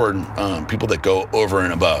reward people that go over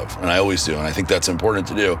and above, and I always do, and I think that's important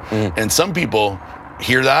to do. And some people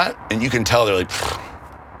hear that, and you can tell they're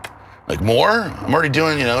like more? I'm already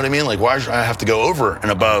doing, you know what I mean? Like, why should I have to go over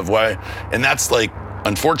and above? Why? And that's like,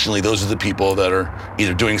 unfortunately, those are the people that are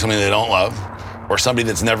either doing something they don't love or somebody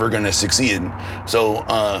that's never going to succeed. So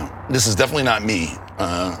this is definitely not me.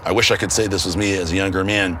 I wish I could say this was me as a younger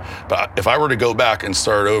man, but if I were to go back and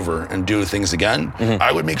start over and do things again,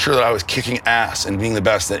 I would make sure that I was kicking ass and being the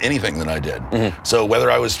best at anything that I did. So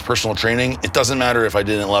whether I was personal training, it doesn't matter if I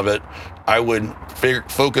didn't love it. I would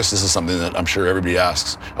focus, this is something that I'm sure everybody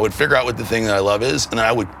asks, I would figure out what the thing that I love is, and then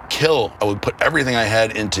I would put everything I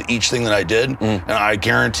had into each thing that I did, and I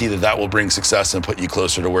guarantee that will bring success and put you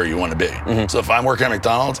closer to where you want to be. So if I'm working at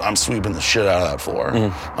McDonald's, I'm sweeping the shit out of that floor.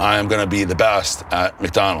 I am going to be the best at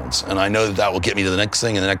McDonald's, and I know that will get me to the next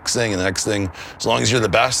thing and the next thing and the next thing. As long as you're the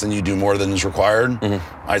best and you do more than is required,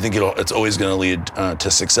 I think it's always going to lead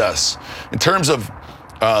to success. In terms of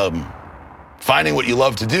finding what you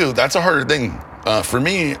love to do, that's a harder thing. For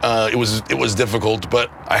me, it was difficult,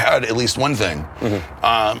 but I had at least one thing.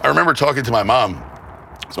 I remember talking to my mom.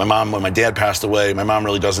 So my mom, when my dad passed away, my mom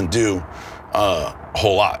really doesn't do a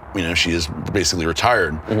whole lot. You know, she is basically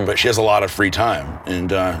retired, but she has a lot of free time.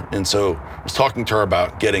 And so I was talking to her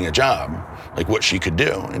about getting a job, like what she could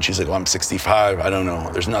do. And she's like, well, I'm 65. I don't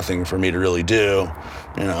know. There's nothing for me to really do,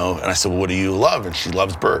 you know. And I said, well, what do you love? And she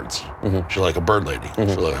loves birds. She's like a bird lady.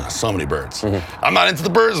 She loves so many birds. I'm not into the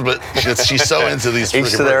birds, but she's so into these freaking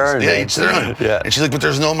birds. Each to their own. Yeah, each to their own. Yeah. And she's like, but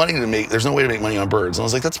there's no way to make money on birds. And I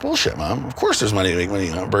was like, that's bullshit, Mom. Of course there's money to make money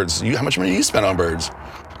on birds. How much money do you spend on birds?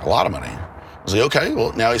 A lot of money. I was like, okay,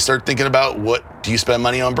 well, now you start thinking about what do you spend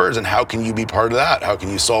money on birds and how can you be part of that? How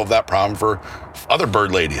can you solve that problem for other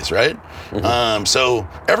bird ladies, right? So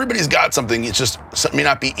everybody's got something. It's just, it may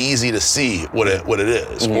not be easy to see what it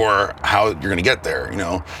is or how you're going to get there. You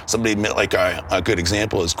know, somebody like a good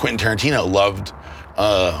example is Quentin Tarantino loved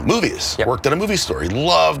movies, worked at a movie store. He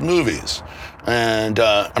loved movies. And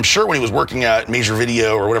I'm sure when he was working at Major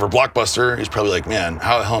Video or whatever, Blockbuster, he's probably like, man,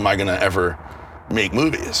 how the hell am I going to ever make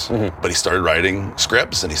movies, but he started writing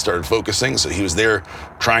scripts and he started focusing. So he was there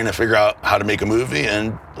trying to figure out how to make a movie,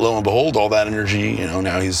 and lo and behold, all that energy,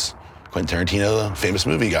 now he's Quentin Tarantino, the famous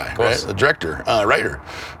movie guy, right? The director, writer.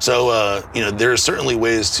 So, there's certainly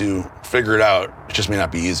ways to figure it out. It just may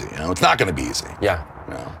not be easy. It's not going to be easy. Yeah.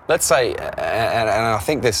 Let's say, and I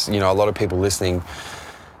think this, a lot of people listening,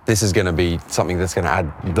 this is going to be something that's going to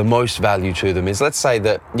add the most value to them, is let's say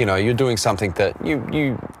that, you're doing something that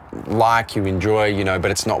you like, you enjoy,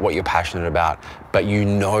 but it's not what you're passionate about, but you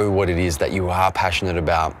know what it is that you are passionate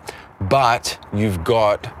about, but you've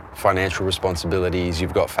got financial responsibilities,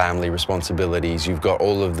 you've got family responsibilities, you've got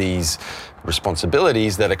all of these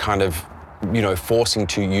responsibilities that are kind of, forcing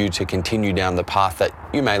you to continue down the path that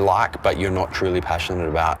you may like, but you're not truly passionate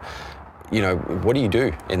about. What do you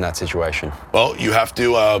do in that situation? Well, you have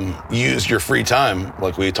to use your free time,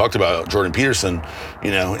 like we talked about Jordan Peterson,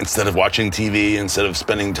 instead of watching TV, instead of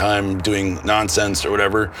spending time doing nonsense or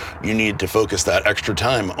whatever, you need to focus that extra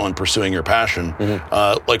time on pursuing your passion.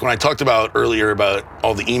 Like when I talked about earlier about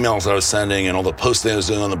all the emails that I was sending and all the posts that I was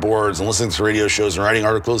doing on the boards and listening to radio shows and writing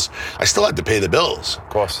articles, I still had to pay the bills. Of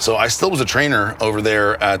course. So I still was a trainer over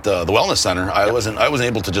there at the Wellness Center. I wasn't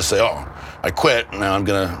able to just say, I quit, now I'm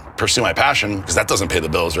going to pursue my passion, because that doesn't pay the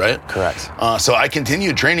bills, right? Correct. So I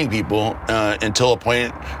continued training people until a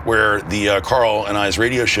point where the Carl and I's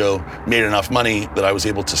radio show made enough money that I was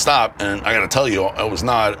able to stop. And I got to tell you, it was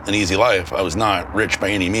not an easy life. I was not rich by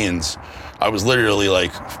any means. I was literally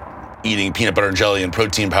like eating peanut butter and jelly and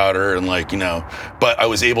protein powder and but I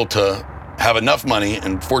was able to have enough money,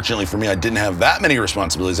 and fortunately for me, I didn't have that many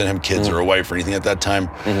responsibilities. I didn't have kids or a wife or anything at that time,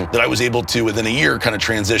 that I was able to, within a year, kind of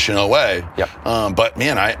transition away. Yep. But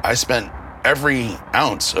man, I spent every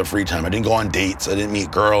ounce of free time. I didn't go on dates. I didn't meet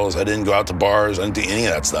girls. I didn't go out to bars. I didn't do any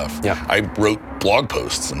of that stuff. Yeah. I wrote blog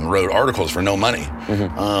posts and wrote articles for no money.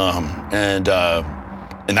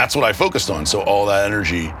 And that's what I focused on. So all that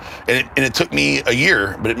energy, and it took me a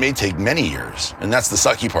year, but it may take many years. And that's the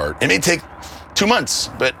sucky part. It may take 2 months,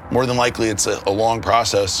 but more than likely it's a long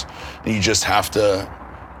process. And you just have to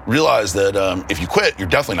realize that if you quit, you're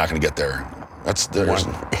definitely not going to get there. That's the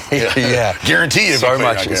yeah. Guarantee you. So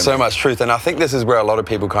much truth. And I think this is where a lot of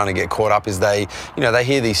people kind of get caught up, is they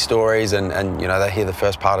hear these stories and they hear the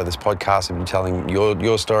first part of this podcast of you telling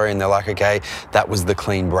your story, and they're like, okay, that was the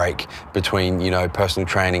clean break between, personal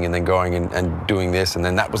training and then going and doing this. And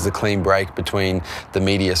then that was the clean break between the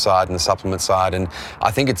media side and the supplement side. And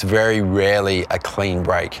I think it's very rarely a clean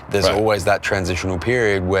break. There's always that transitional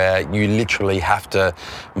period where you literally have to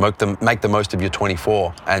make the most of your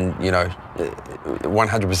 24. And,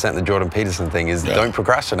 100% the Jordan Peterson thing is don't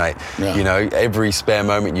procrastinate. Every spare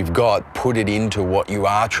moment you've got, put it into what you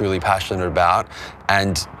are truly passionate about,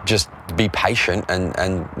 and just be patient and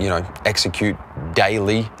execute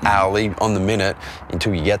daily, hourly, on the minute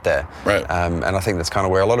until you get there. Right. And I think that's kind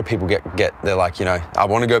of where a lot of people get they're like, I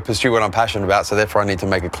want to go pursue what I'm passionate about, so therefore I need to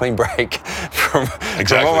make a clean break from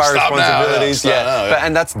all my responsibilities.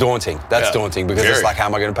 And that's daunting. That's daunting, because it's like, how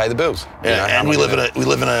am I going to pay the bills? And we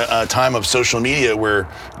live in a time of social media where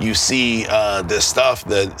you see this stuff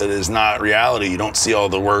that is not reality. You don't see all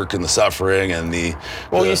the work and the suffering and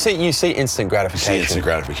you see instant gratification. Instant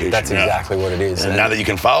gratification. That's exactly what it is. And now that you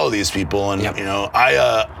can follow these people, and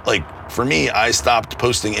for me, I stopped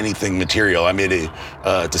posting anything material. I made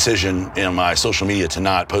a decision in my social media to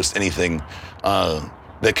not post anything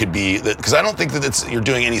that could be that, because I don't think that you're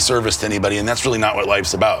doing any service to anybody, and that's really not what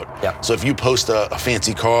life's about. Yeah. So if you post a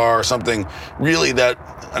fancy car or something, really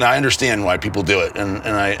and I understand why people do it, and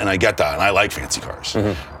I get that, and I like fancy cars,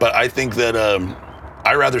 but I think that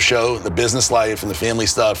I rather show the business life and the family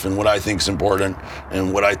stuff and what I think is important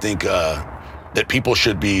and what I think that people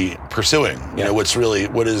should be pursuing.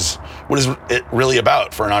 What is it really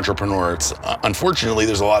about for an entrepreneur? It's unfortunately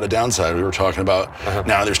there's a lot of downside. We were talking about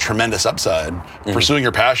now. There's tremendous upside. Pursuing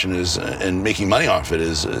your passion and making money off it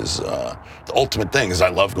is the ultimate thing. Is I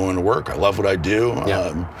love going to work. I love what I do.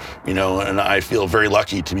 And I feel very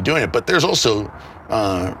lucky to be doing it. But there's also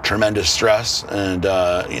tremendous stress and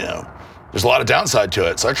there's a lot of downside to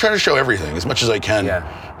it. So I try to show everything as much as I can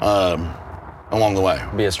along the way.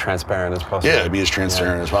 Be as transparent as possible. Yeah, be as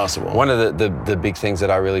transparent as possible. One of the big things that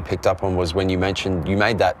I really picked up on was when you mentioned, you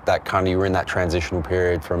made that kind of, you were in that transitional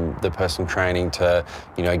period from the personal training to,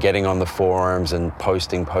 getting on the forums and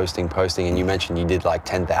posting, and you mentioned you did like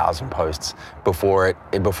 10,000 posts before it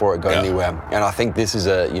got anywhere. And I think this is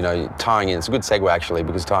tying in, it's a good segue actually,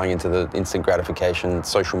 because tying into the instant gratification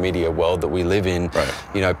social media world that we live in,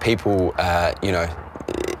 people,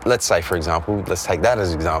 let's say, for example, let's take that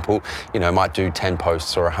as an example, might do 10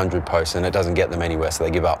 posts or 100 posts and it doesn't get them anywhere, so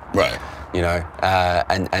they give up. Right. you know,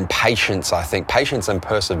 and patience. I think patience and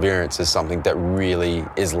perseverance is something that really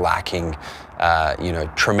is lacking, you know,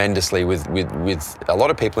 tremendously with a lot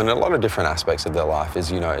of people in a lot of different aspects of their life.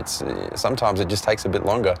 Is, you know, it's sometimes it just takes a bit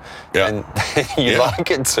longer, and you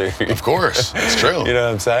like it to. Of course, it's true. You know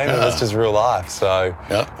what I'm saying? Yeah. That's just real life. So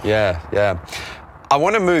yeah. I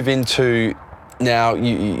want to move into now.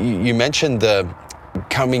 You mentioned the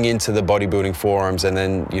coming into the bodybuilding forums, and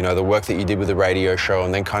then, you know, the work that you did with the radio show,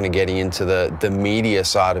 and then kind of getting into the media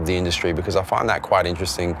side of the industry, because I find that quite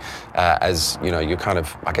interesting as, you know, your kind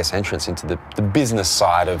of, I guess, entrance into the business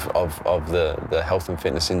side of the health and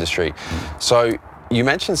fitness industry. So you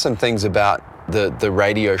mentioned some things about the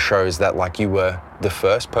radio shows that, like, you were the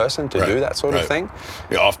first person to do that sort of thing.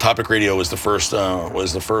 Yeah, Off Topic Radio was the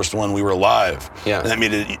first one we were live. Yeah. And that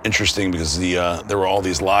made it interesting because there were all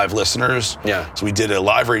these live listeners. Yeah. So we did a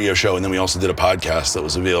live radio show, and then we also did a podcast that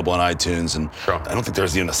was available on iTunes, and Sure. I don't think there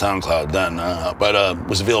was even a SoundCloud then, but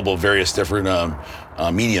was available various different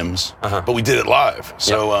mediums. But we did it live,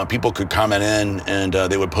 so people could comment in, and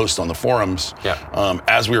they would post on the forums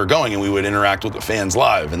as we were going, and we would interact with the fans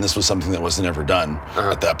live. And this was something that wasn't ever done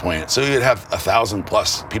at that point. So you'd have 1,000+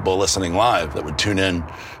 people listening live that would tune in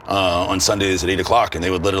on Sundays at 8 o'clock, and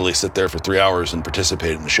they would literally sit there for 3 hours and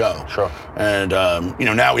participate in the show. Sure. And you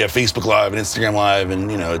know, now we have Facebook Live and Instagram Live,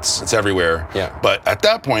 and, you know, it's everywhere. Yeah. But at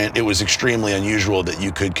that point, it was extremely unusual that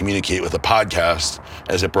you could communicate with a podcast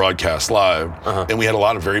as it broadcast live. And we had a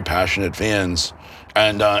lot of very passionate fans.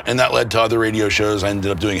 And that led to other radio shows. I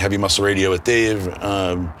ended up doing Heavy Muscle Radio with Dave.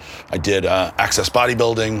 I did Access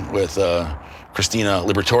Bodybuilding with Christina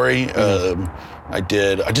Liberatore. I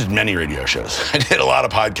did many radio shows. I did a lot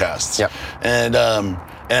of podcasts. Yep.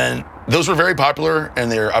 And those were very popular,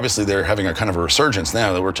 and they're having a kind of a resurgence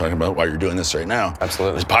now that we're talking about why you're doing this right now.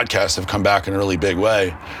 Absolutely. These podcasts have come back in a really big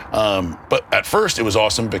way. But at first it was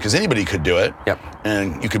awesome because anybody could do it. Yep.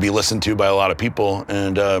 And you could be listened to by a lot of people.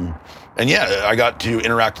 And yeah, I got to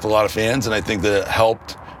interact with a lot of fans, and I think that it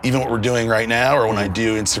helped even what we're doing right now, or when I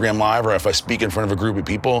do Instagram Live, or if I speak in front of a group of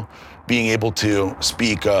people, being able to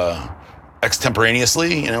speak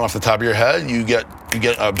extemporaneously, you know, off the top of your head, you get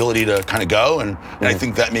ability to kind of go, and I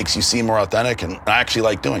think that makes you seem more authentic, and I actually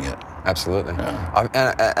like doing it. Absolutely.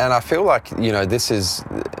 And I feel like, you know, this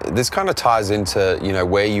kind of ties into, you know,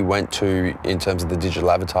 where you went to in terms of the digital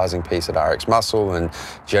advertising piece at RX Muscle and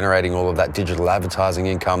generating all of that digital advertising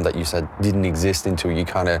income that you said didn't exist until you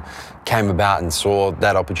kind of came about and saw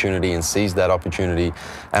that opportunity and seized that opportunity.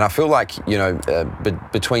 And I feel like, you know,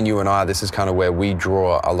 between you and I, this is kind of where we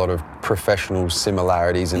draw a lot of professional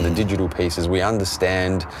similarities in the digital pieces. We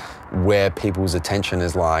understand where people's attention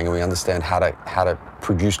is lying, and we understand how to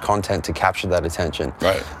produce content to capture that attention.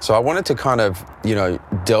 Right. So I wanted to kind of, you know,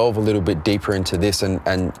 delve a little bit deeper into this,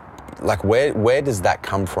 and like where does that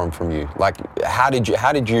come from you? Like how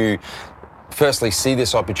did you firstly see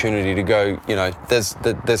this opportunity to go, you know, there's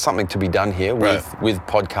something to be done here with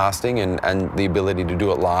podcasting and the ability to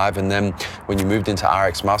do it live, and then when you moved into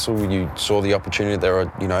RX Muscle, you saw the opportunity. There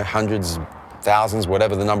are, you know, hundreds, thousands,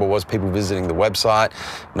 whatever the number was, people visiting the website.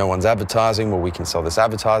 No one's advertising. Well, we can sell this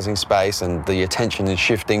advertising space, and the attention is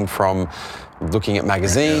shifting from looking at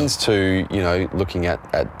magazines to, you know, looking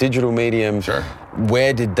at digital medium. Sure.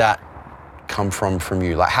 Where did that come from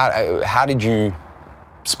you? Like, how did you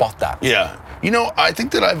spot that? Yeah. You know, I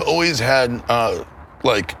think that I've always had,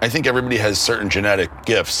 I think everybody has certain genetic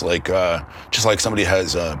gifts, like just like somebody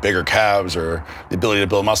has bigger calves or the ability to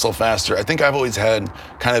build muscle faster. I think I've always had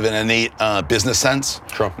kind of an innate business sense.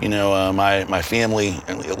 Sure. You know, my family,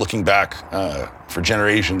 looking back for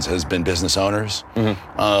generations, has been business owners.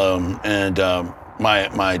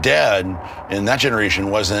 My dad in that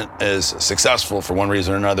generation wasn't as successful for one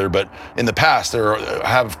reason or another, but in the past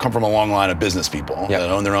have come from a long line of business people that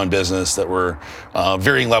own their own business, that were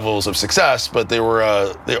varying levels of success, but they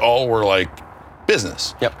all were like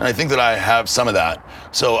business. Yep. And I think that I have some of that.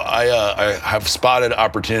 So I have spotted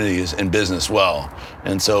opportunities in business well.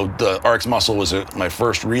 And so the RX Muscle was my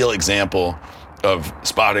first real example of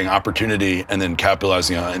spotting opportunity and then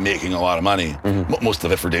capitalizing on it and making a lot of money. Most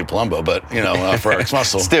of it for Dave Palumbo, but, you know, for RX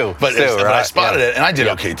Muscle. But I spotted it, and I did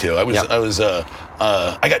okay too. I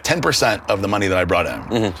got 10% of the money that I brought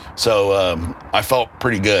in. So I felt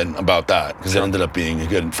pretty good about that, because it ended up being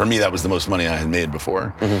good. For me, that was the most money I had made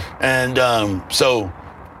before. And so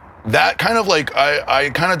that kind of like, I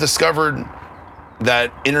kind of discovered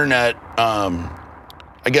that internet,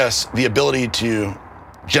 I guess, the ability to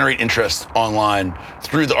generate interest online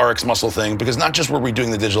through the RX Muscle thing, because not just were we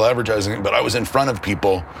doing the digital advertising, but I was in front of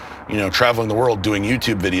people, you know, traveling the world doing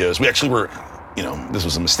YouTube videos. We actually were this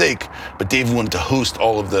was a mistake, but Dave wanted to host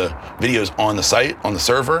all of the videos on the site, on the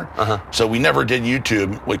server. So we never did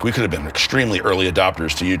YouTube. Like, we could have been extremely early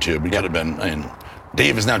adopters to YouTube. We could have been, and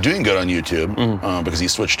Dave is now doing good on YouTube because he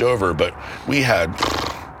switched over, but we had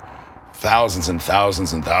thousands and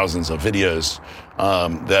thousands and thousands of videos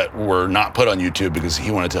that were not put on YouTube because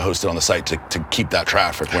he wanted to host it on the site to keep that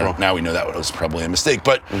traffic. Where now we know that was probably a mistake.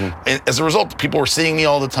 But as a result, people were seeing me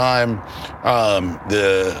all the time.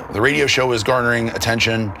 The radio show was garnering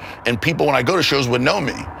attention, and people, when I go to shows, would know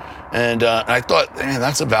me. And I thought, man,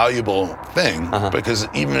 that's a valuable thing because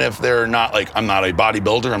even if they're not like, I'm not a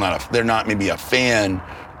bodybuilder, they're not maybe a fan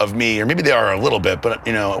of me, or maybe they are a little bit, but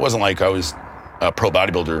it wasn't like I was a pro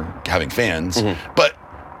bodybuilder having fans, but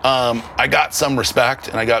I got some respect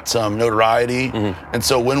and I got some notoriety. And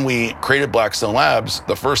so when we created Blackstone Labs,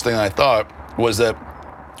 the first thing I thought was that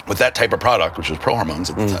with that type of product, which was Pro Hormones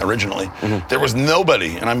originally, there was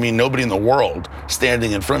nobody, and I mean nobody in the world,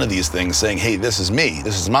 standing in front of these things saying, hey, this is me,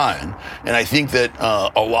 this is mine. And I think that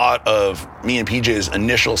a lot of me and PJ's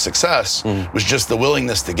initial success was just the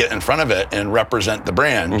willingness to get in front of it and represent the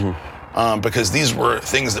brand. Because these were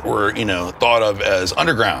things that were, thought of as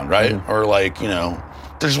underground, right? Or like,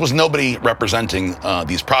 there just was nobody representing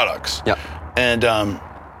these products. And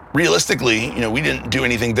realistically, we didn't do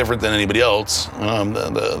anything different than anybody else.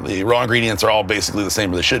 The raw ingredients are all basically the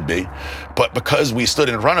same as they should be. But because we stood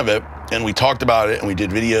in front of it and we talked about it and we did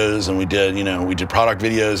videos and we did product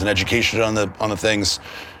videos and education on the things,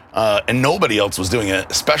 and nobody else was doing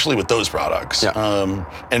it, especially with those products.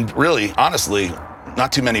 And really, honestly, not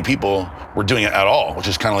too many people were doing it at all, which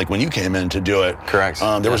is kind of like when you came in to do it. Correct.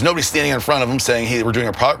 There was nobody standing in front of them saying, hey, we're doing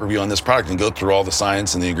a product review on this product, and go through all the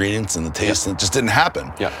science and the ingredients and the taste, and it just didn't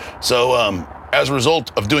happen. So as a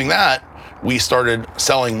result of doing that, we started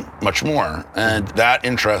selling much more, and that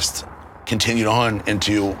interest continued on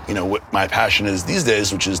into what my passion is these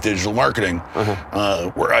days, which is digital marketing,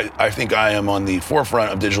 where I think I am on the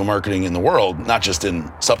forefront of digital marketing in the world, not just in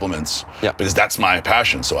supplements, because that's my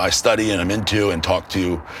passion. So I study and I'm into and talk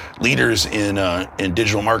to leaders in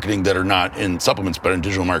digital marketing that are not in supplements, but in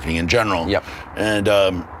digital marketing in general. And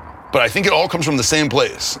but I think it all comes from the same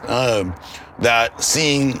place, that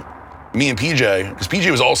seeing me and PJ, because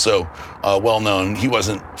PJ was also well-known. He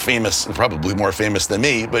wasn't famous, probably more famous than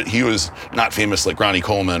me, but he was not famous like Ronnie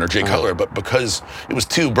Coleman or Jay Cutler, but because it was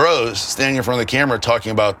two bros standing in front of the camera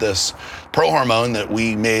talking about this pro hormone that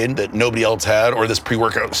we made that nobody else had, or this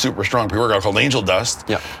pre-workout, super strong pre-workout called Angel Dust,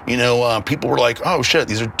 people were like, oh shit,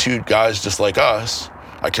 these are two guys just like us.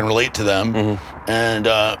 I can relate to them. And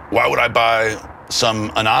why would I buy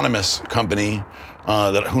some anonymous company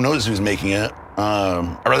that who knows who's making it?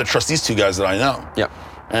 I'd rather trust these two guys that I know.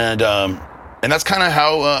 And that's kind of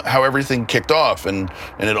how everything kicked off, and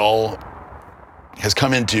it all has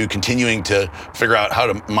come into continuing to figure out how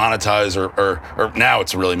to monetize, or now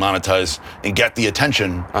it's really monetize and get the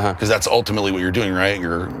attention, because that's ultimately what you're doing, right?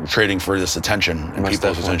 You're trading for this attention and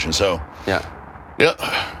people's attention. So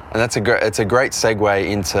and that's it's a great segue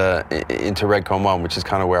into Redcon One, which is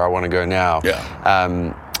kind of where I want to go now.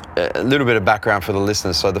 A little bit of background for the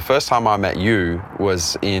listeners. So the first time I met you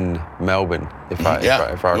was in Melbourne, if I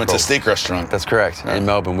recall. We went to a steak restaurant. That's correct, in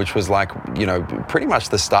Melbourne, which was like, pretty much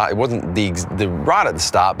the start. It wasn't the right at the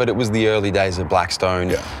start, but it was the early days of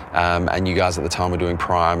Blackstone. And you guys at the time were doing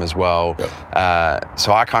Prime as well.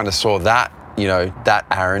 So I kind of saw that, that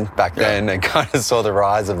Aaron back then, and kind of saw the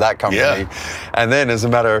rise of that company. And then, as a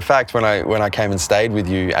matter of fact, when I came and stayed with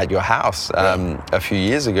you at your house a few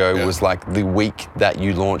years ago, it was like the week that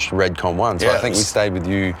you launched Redcon One. So I think we stayed with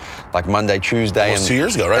you like Monday, Tuesday. Almost 2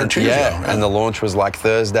 years ago, right? 2 years ago. And the launch was like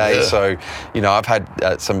Thursday. So, I've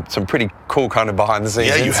had some pretty cool kind of behind the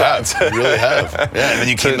scenes insights. You really have. And then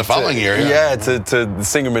you came the following year. To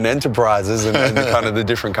Singerman Enterprises and kind of the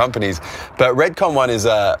different companies. But Redcon One is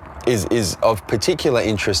of particular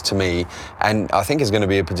interest to me, and I think is going to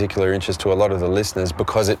be a particular interest to a lot of the listeners,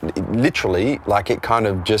 because it literally, it kind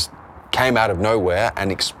of just came out of nowhere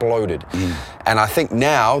and exploded. And I think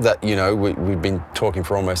now that, we've been talking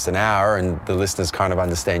for almost an hour and the listeners kind of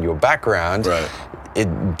understand your background,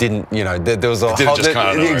 it didn't, there was a whole,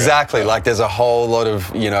 exactly, like there's a whole lot of,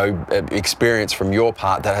 experience from your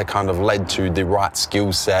part that had kind of led to the right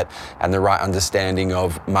skill set and the right understanding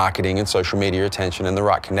of marketing and social media attention and the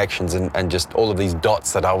right connections and just all of these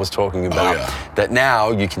dots that I was talking about, that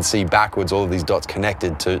now you can see backwards, all of these dots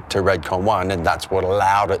connected to Redcon One, and that's what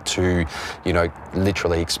allowed it to,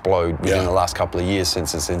 literally explode within the last couple of years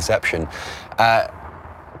since its inception.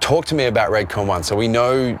 Talk to me about Redcon One. So we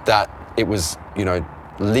know that it was,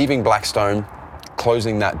 leaving Blackstone,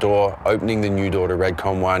 closing that door, opening the new door to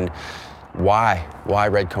Redcon One. Why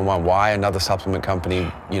Redcon One? Why another supplement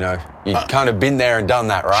company? You know, you've kind of been there and done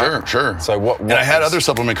that, right? Sure. So what and I had other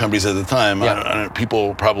supplement companies at the time. Yeah.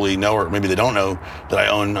 People probably know, or maybe they don't know, that I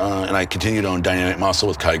own, and I continue to own Dynamic Muscle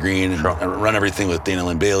with Kai Green, and I run everything with Dana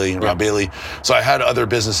Lynn Bailey and Rob Bailey. So I had other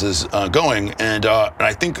businesses going, and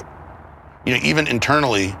I think, you know, even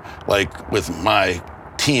internally, like with my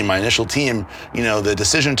team, my initial team, you know, the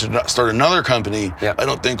decision to start another company, I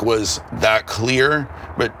don't think was that clear,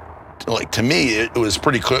 but like to me, it was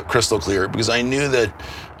pretty crystal clear, because I knew that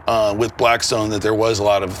with Blackstone that there was a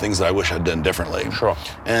lot of things that I wish I'd done differently. Sure.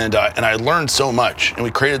 And I learned so much, and we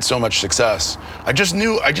created so much success. I just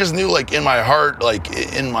knew like in my heart, like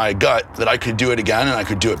in my gut, that I could do it again and I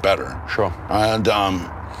could do it better. Sure.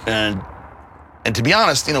 And to be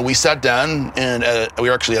honest, you know, we sat down and we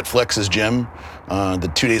were actually at Flex's gym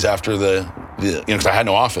the 2 days after the you know, because I had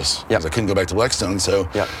no office, because I couldn't go back to Blackstone. So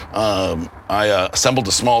I assembled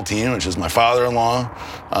a small team, which is my father-in-law,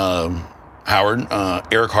 Howard,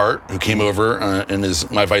 Eric Hart, who came over and is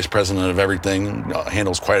my vice president of everything,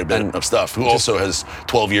 handles quite a bit of stuff, who also has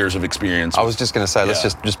 12 years of experience. I was just going to say, let's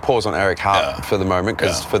just pause on Eric Hart for the moment,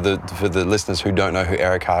 because for the listeners who don't know who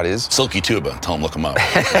Eric Hart is. Silky Tuba, tell them look him up.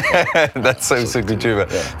 That's Silky Tuba.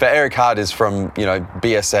 But Eric Hart is from, you know,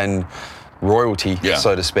 BSN royalty,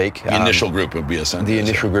 so to speak. The initial group of BSN. The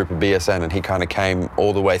initial group of BSN, and he kind of came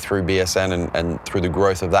all the way through BSN and through the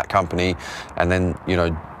growth of that company, and then, you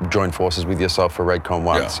know, joined forces with yourself for Redcon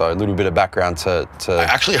One. So a little bit of background to... I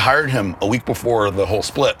actually hired him a week before the whole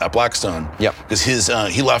split at Blackstone. Because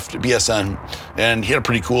he left BSN, and he had a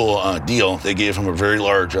pretty cool deal. They gave him a very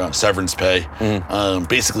large severance pay,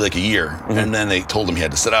 basically like a year, and then they told him he had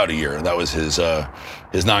to sit out a year. That was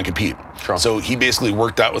his non-compete. So he basically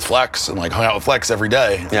worked out with Flex and like hung out with Flex every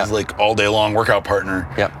day. He was like all day long workout partner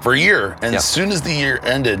for a year. And as soon as the year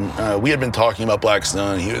ended, we had been talking about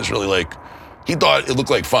Blackstone. He was really like, he thought it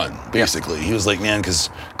looked like fun, basically. He was like, man,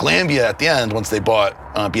 because Glambia at the end, once they bought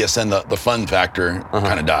BSN, the fun factor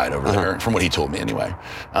kind of died over there, from what he told me anyway.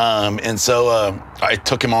 And so I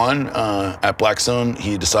took him on at Blackstone.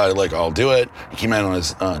 He decided, like, I'll do it. He came in on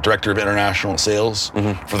as director of international sales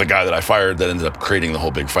for the guy that I fired that ended up creating the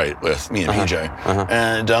whole big fight with me and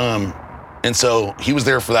PJ. And so he was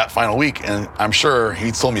there for that final week, and I'm sure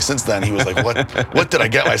he's told me since then, he was like, what did I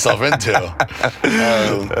get myself into?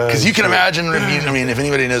 Because you can imagine, if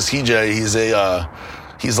anybody knows TJ,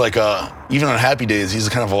 he's like even on happy days, he's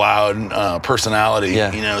kind of a loud personality,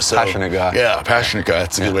 you know. So passionate guy. Yeah, passionate guy.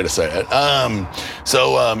 That's a good way to say it.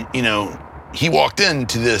 You know, he walked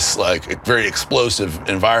into this like very explosive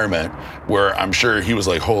environment where I'm sure he was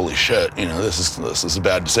like, holy shit, you know, this is a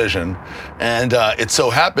bad decision. And it so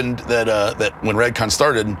happened that that when Redcon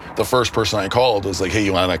started, the first person I called was like, hey,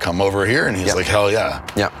 you want to come over here? And he's like, hell yeah.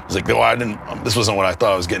 I was like, no, this wasn't what I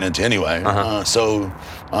thought I was getting into anyway. So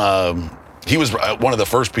he was one of the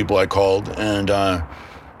first people I called,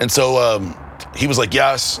 and so he was like,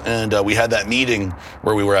 yes, and we had that meeting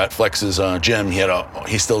where we were at Flex's gym.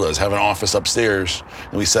 He still does have an office upstairs,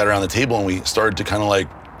 and we sat around the table and we started to kind of like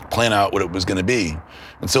plan out what it was going to be.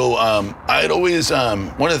 And so I had always,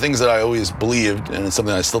 one of the things that I always believed, and it's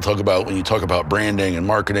something I still talk about when you talk about branding and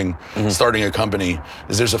marketing, starting a company,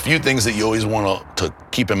 is there's a few things that you always want to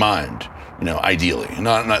keep in mind, you know, ideally.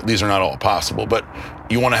 Not these are not all possible, but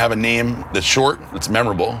you want to have a name that's short, that's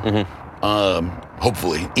memorable,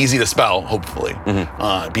 hopefully, easy to spell, hopefully.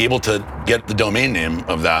 Be able to get the domain name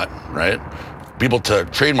of that, right? Be able to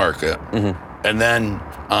trademark it. And then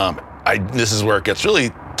this is where it gets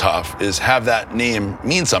really tough, is have that name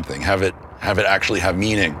mean something, have it actually have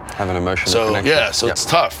meaning. Have an emotional connection. So it's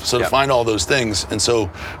tough. So to find all those things. And so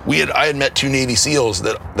I had met two Navy SEALs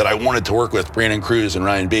that I wanted to work with, Brandon Cruz and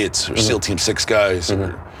Ryan Bates, SEAL Team 6 guys.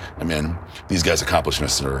 I mean, these guys'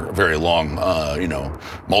 accomplishments are very long, you know,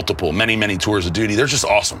 many tours of duty. They're just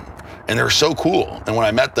awesome. And they're so cool. And when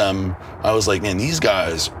I met them, I was like, man, these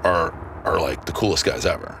guys are like the coolest guys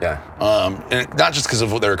ever. And not just because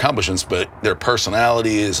of their accomplishments, but their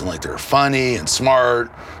personalities, and like they're funny and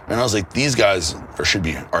smart. And I was like, these guys should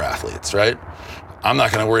be our athletes, right? I'm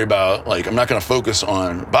not going to worry about, like, I'm not going to focus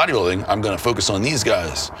on bodybuilding. I'm going to focus on these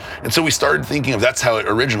guys. And so we started thinking of, that's how it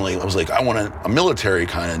originally, I was like, I want a military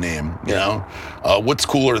kind of name, you know? What's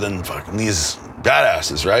cooler than fucking these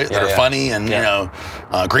badasses, right? That are funny and, you know,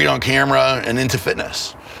 great on camera and into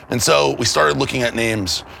fitness. And so we started looking at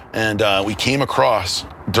names, and we came across,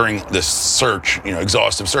 during this search, you know,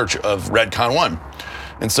 exhaustive search, of Redcon One.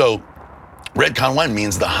 And so Redcon One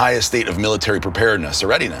means the highest state of military preparedness or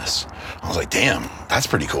readiness. I was like, damn, that's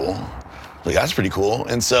pretty cool. Like, that's pretty cool.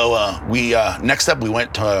 And so we next up, we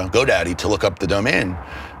went to GoDaddy to look up the domain,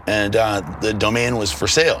 and the domain was for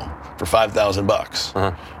sale for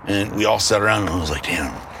 $5,000. And we all sat around and I was like,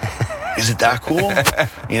 damn, is it that cool?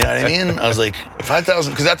 You know what I mean? I was like,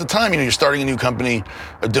 5,000, because at the time, you're starting a new company,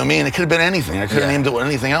 a domain, it could have been anything. I could have named it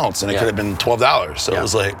anything else, and it could have been $12. So it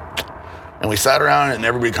was like, and we sat around and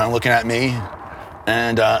everybody kind of looking at me,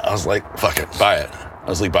 and I was like, fuck it, buy it. I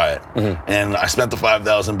was like, buy it. And I spent the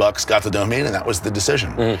 $5,000, got the domain, and that was the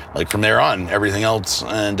decision. Like from there on, everything else.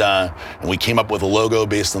 And we came up with a logo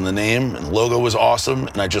based on the name, and the logo was awesome,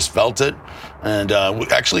 and I just felt it. And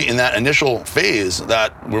actually, in that initial phase,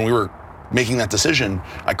 that when we were making that decision,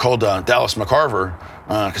 I called Dallas McCarver,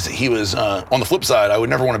 because he was, on the flip side, I would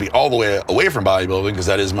never want to be all the way away from bodybuilding, because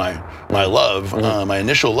that is my love, my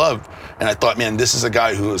initial love. And I thought, man, this is a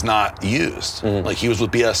guy who is not used. Like, he was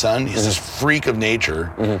with BSN. He's this freak of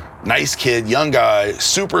nature, nice kid, young guy,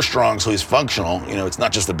 super strong, so he's functional. You know, it's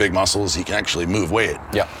not just the big muscles, he can actually move weight.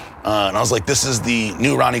 And I was like, this is the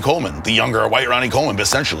new Ronnie Coleman, the younger white Ronnie Coleman,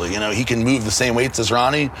 essentially. You know, he can move the same weights as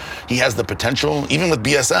Ronnie. He has the potential, even with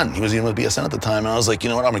BSN. He was even with BSN at the time. And I was like, you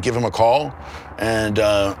know what, I'm gonna give him a call. And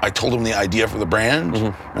I told him the idea for the brand.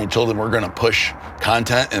 And I told him we're gonna push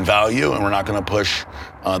content and value, and we're not gonna push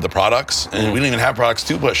the products. And we didn't even have products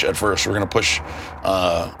to push at first. We're gonna push,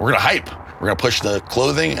 we're gonna hype. We're gonna push the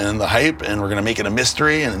clothing and the hype, and we're gonna make it a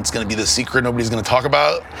mystery, and it's gonna be the secret nobody's gonna talk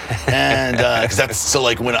about. And because that's so,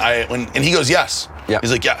 like, when and he goes, yes.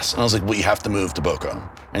 He's like, yes. And I was like, well, you have to move to Boca.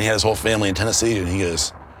 And he had his whole family in Tennessee, and he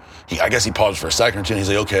goes, I guess he paused for a second or two, and he's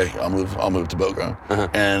like, okay, I'll move to Boca.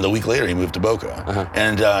 And a week later, he moved to Boca.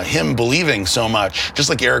 And him believing so much, just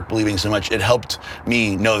like Eric believing so much, it helped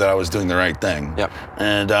me know that I was doing the right thing.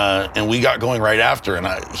 And we got going right after, and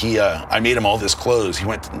I made him all this clothes. He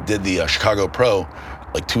went and did the Chicago Pro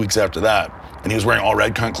like 2 weeks after that. And he was wearing all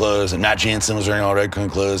red cunt clothes, and Matt Jansen was wearing all red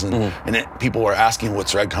cunt clothes. And, people were asking,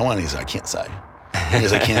 what's red cunt? And he's like, I can't say.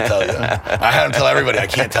 Because I can't tell you. I had him tell everybody, I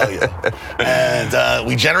can't tell you. And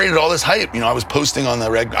we generated all this hype. You know, I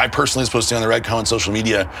personally was posting on the Red Cohen social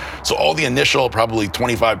media. So all the initial probably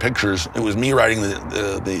 25 pictures, it was me writing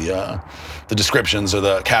the descriptions or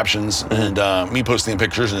the captions, and me posting the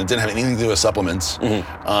pictures, and it didn't have anything to do with supplements. And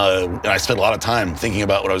I spent a lot of time thinking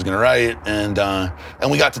about what I was going to write.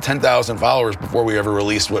 And we got to 10,000 followers before we ever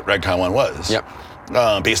released what Red Con 1 was.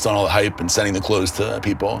 Based on all the hype and sending the clothes to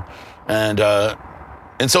people.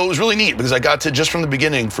 And so it was really neat, because I got to, just from the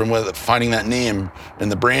beginning, from finding that name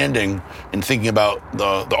and the branding and thinking about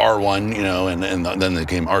the R1, you know, and then it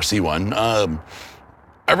became RC1.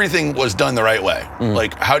 Everything was done the right way.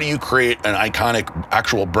 Like, how do you create an iconic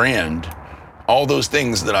actual brand? All those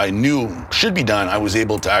things that I knew should be done, I was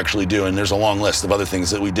able to actually do. And there's a long list of other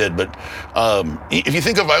things that we did. But if you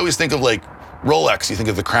think of, I always think of, like, Rolex, you think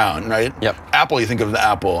of the crown, right? Apple, you think of the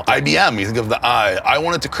apple. IBM, you think of the eye. I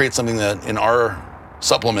wanted to create something that in our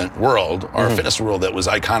supplement world, our fitness world, that was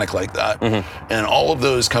iconic like that. And all of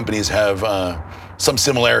those companies have some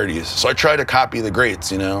similarities. So I try to copy the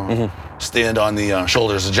greats, you know, stand on the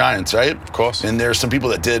shoulders of giants, right? Of course. And there's some people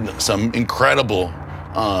that did some incredible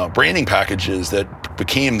branding packages that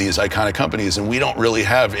became these iconic companies. And we don't really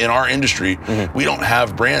have, in our industry, we don't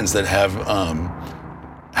have brands that have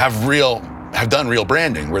done real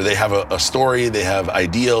branding, where they have a story, they have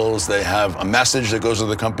ideals, they have a message that goes with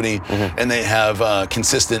the company, and they have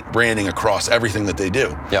consistent branding across everything that they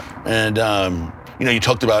do. And you know, you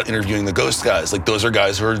talked about interviewing the ghost guys. Like, those are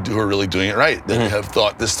guys who are really doing it right, that have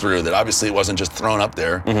thought this through, that obviously it wasn't just thrown up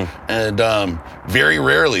there. And very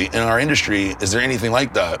rarely in our industry is there anything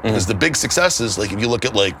like that. Because the big successes, like, if you look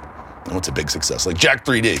at, like, what's a big success? Like Jack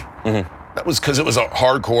 3D. That was because it was a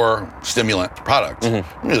hardcore stimulant product. You're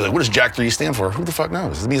like, what does Jack 3D stand for? Who the fuck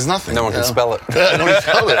knows? It means nothing. No one can spell it. No one can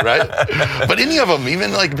spell it, right? But any of them,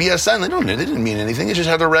 even like BSN, they didn't mean anything. It just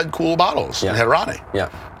had the red cool bottles. It had Ronnie.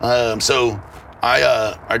 So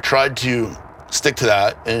I tried to stick to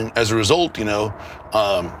that, and as a result, you know,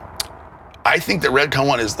 I think that Redcon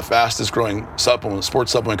 1 is the fastest growing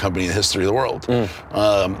sports supplement company in the history of the world.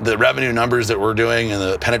 The revenue numbers that we're doing and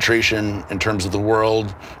the penetration in terms of the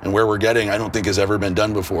world and where we're getting, I don't think has ever been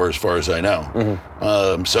done before, as far as I know.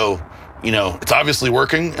 So, you know, it's obviously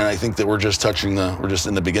working, and I think that we're just in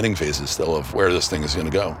the beginning phases still of where this thing is going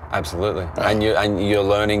to go. Absolutely. And you're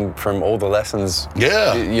learning from all the lessons,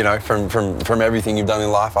 you know, from everything you've done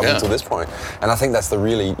in life up until this point. And I think that's the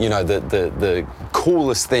really, you know, the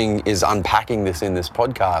coolest thing is unpacking this in this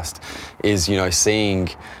podcast is, you know, seeing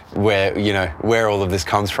where all of this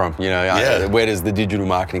comes from, you know, where does the digital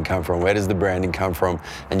marketing come from? Where does the branding come from?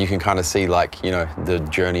 And you can kind of see, like, you know, the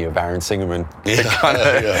journey of Aaron Singerman,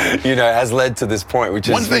 you know, has led to this point, which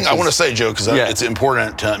is... One thing I want to say, Joe, because it's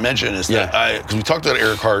important to mention, is that because we talked about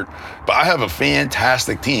Eric Hart, but I have a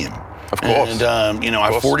fantastic team. Of course. And,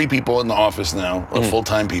 I have 40 people in the office now,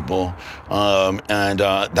 full-time people. And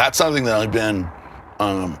that's something that I've been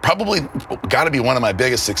probably got to be one of my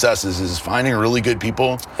biggest successes is finding really good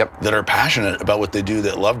people that are passionate about what they do,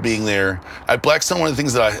 that love being there. At Blackstone, one of the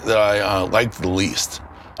things that I liked the least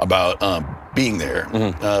about being there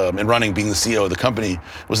and being the CEO of the company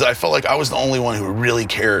was that I felt like I was the only one who really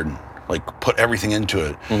cared, like put everything into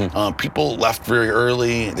it. People left very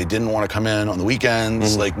early. They didn't want to come in on the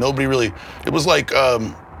weekends. Like nobody really, it was like at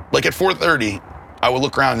 4:30, I would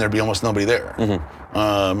look around and there'd be almost nobody there.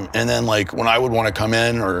 And then like when I would want to come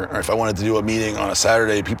in or if I wanted to do a meeting on a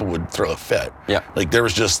Saturday, people would throw a fit. Yeah. Like there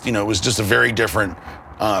was just, it was just a very different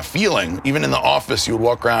feeling. Even in the office, you would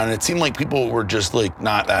walk around and it seemed like people were just like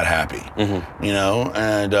not that happy, and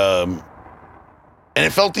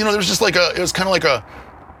it felt, there was just like it was kind of like a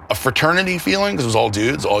fraternity feeling because it was all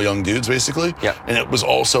dudes, all young dudes basically. Yeah. And it was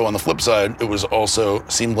also on the flip side, it was also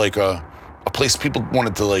seemed like a place people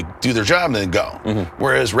wanted to like do their job and then go.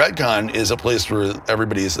 Whereas Redcon is a place where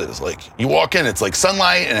everybody is like, you walk in, it's like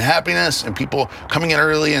sunlight and happiness and people coming in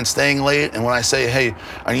early and staying late. And when I say, hey,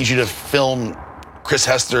 I need you to film Chris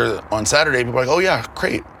Hester on Saturday, people are like, oh yeah,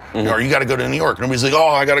 great. Or you got to go to New York. Nobody's like, oh,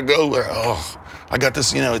 I got to go. Oh, I got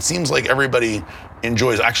this. It seems like everybody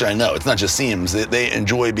enjoys. Actually, I know it's not just seems. They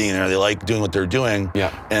enjoy being there. They like doing what they're doing.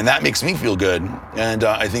 Yeah. And that makes me feel good. And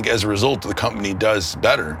I think as a result, the company does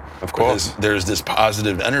better. Of course. Because there's this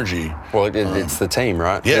positive energy. Well, it's the team,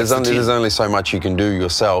 right? Yeah, there's only so much you can do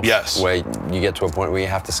yourself. Yes. Where you get to a point where you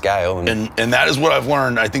have to scale. And that is what I've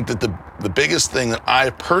learned. I think that the biggest thing that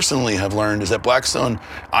I personally have learned is at Blackstone,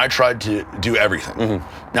 I tried to do everything.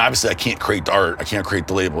 Now, obviously, I can't create the art. I can't create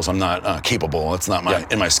the labels. I'm not capable. It's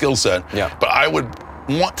not in my skill set. Yeah. But I would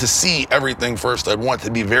want to see everything first. I'd want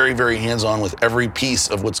to be very, very hands-on with every piece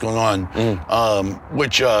of what's going on,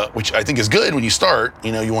 which I think is good when you start.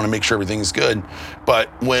 You want to make sure everything is good. But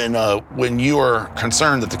when you are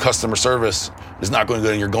concerned that the customer service is not going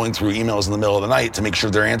good and you're going through emails in the middle of the night to make sure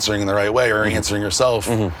they're answering in the right way or answering yourself,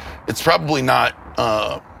 it's probably not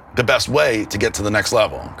the best way to get to the next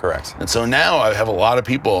level. Correct. And so now I have a lot of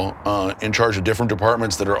people in charge of different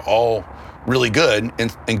departments that are all really good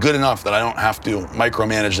and good enough that I don't have to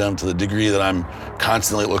micromanage them to the degree that I'm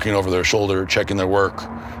constantly looking over their shoulder, checking their work.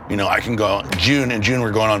 I can go in June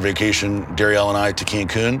we're going on vacation, Darielle and I, to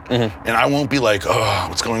Cancun, and I won't be like, oh,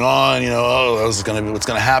 what's going on? What's going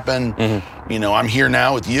to happen? I'm here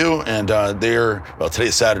now with you, and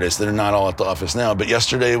today's Saturday, so they're not all at the office now, but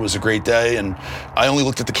yesterday was a great day, and I only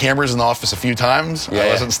looked at the cameras in the office a few times. I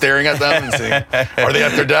wasn't staring at them and saying, are they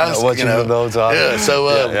at their desk? Watching those off. Yeah,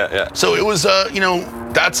 so it was,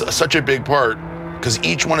 that's such a big part, because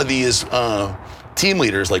each one of these team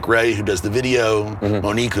leaders like Ray, who does the video,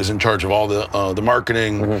 Monique, who's in charge of all the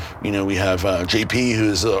marketing. We have JP,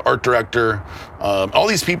 who's the art director. All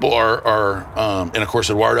these people are and of course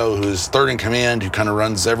Eduardo, who's third in command, who kind of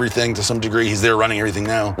runs everything to some degree. He's there running everything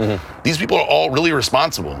now. These people are all really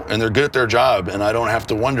responsible and they're good at their job. And I don't have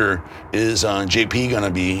to wonder, is JP going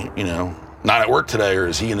to be, not at work today, or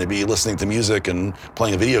is he going to be listening to music and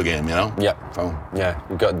playing a video game, Yeah. Oh, yeah.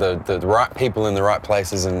 You've got the right people in the right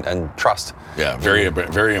places and trust. Yeah, very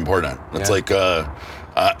important. It's like,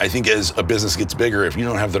 I think as a business gets bigger, if you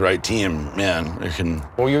don't have the right team, man, it can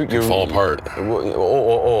fall apart.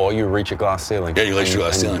 Or you reach a glass ceiling. Yeah, you reach a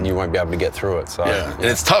glass ceiling. And you won't be able to get through it. So yeah, and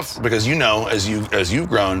it's tough because as you've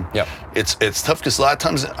grown, it's tough because a lot of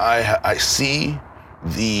times I see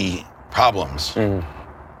the problems.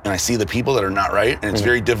 And I see the people that are not right, and it's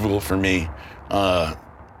very difficult for me to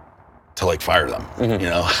like fire them.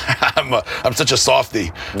 I'm such a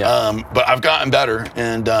softie, but I've gotten better,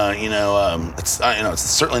 and it's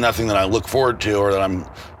certainly nothing that I look forward to or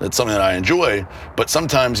that's something that I enjoy. But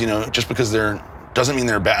sometimes, just because they're doesn't mean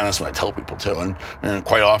they're bad. And that's what I tell people too, and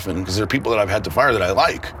quite often, because there are people that I've had to fire that I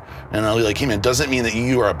like. And I'll be like, hey man, it doesn't mean that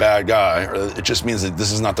you are a bad guy, or it just means that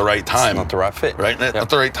this is not the right time. It's not the right fit. Right? Not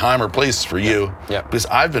the right time or place for you. Yeah. Because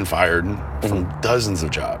I've been fired from dozens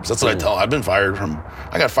of jobs. That's what I tell. I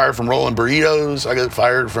got fired from rolling burritos.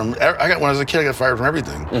 When I was a kid, I got fired from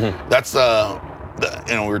everything. That's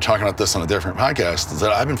we were talking about this on a different podcast, is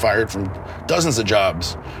that I've been fired from dozens of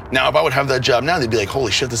jobs. Now, if I would have that job now, they'd be like,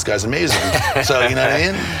 holy shit, this guy's amazing. So, you know what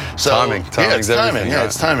I mean? So, timing. Yeah, it's timing. Yeah,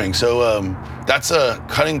 it's timing. So that's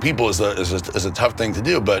cutting people is a tough thing to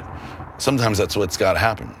do, but sometimes that's what's got to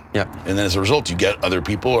happen. Yeah. And then as a result, you get other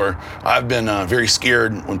people, or I've been very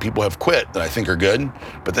scared when people have quit that I think are good,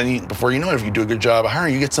 but then before you know it, if you do a good job of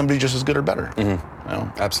hiring, you get somebody just as good or better.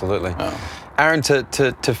 Absolutely. Aaron,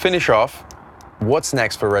 to finish off, what's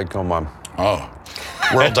next for Redcon One? Oh,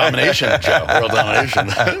 World domination, Joe. World domination.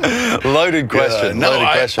 Loaded question. No, loaded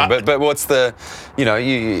I- question. But what's the,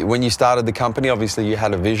 you when you started the company, obviously you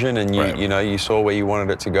had a vision and Right. you saw where you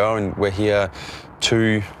wanted it to go, and we're here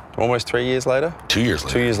almost 3 years later. 2 years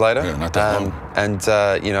later. 2 years later. Yeah, not that long. And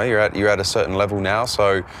you're at a certain level now.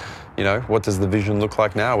 So, what does the vision look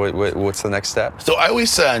like now? What's the next step? So I always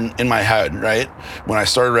said in my head, right, when I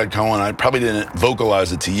started Red Cohen, I probably didn't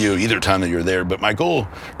vocalize it to you either time that you were there, but my goal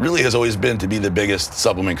really has always been to be the biggest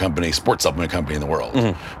sports supplement company in the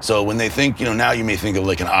world. So when they think, now you may think of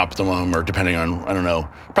like an Optimum, or depending on, I don't know,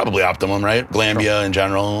 probably Optimum, right? Glambia in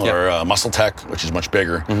general, Yep. or Muscle Tech, which is much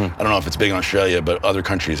bigger. I don't know if it's big in Australia, but other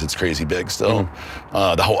countries it's crazy big still.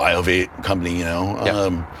 The whole Iovate company,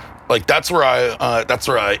 Yep. Like that's where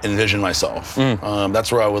I envision myself. That's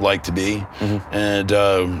where I would like to be, and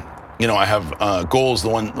I have goals. The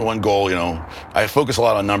one goal, I focus a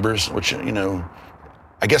lot on numbers, which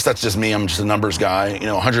I guess that's just me. I'm just a numbers guy.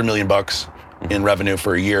 $100 million in revenue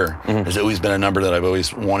for a year has always been a number that I've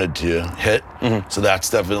always wanted to hit. So that's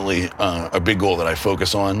definitely a big goal that I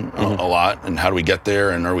focus on a lot. And how do we get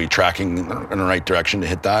there? And are we tracking in the right direction to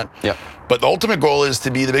hit that? Yep. But the ultimate goal is to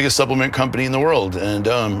be the biggest supplement company in the world, and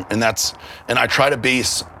I try to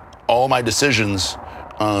base all my decisions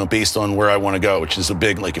based on where I want to go, which is a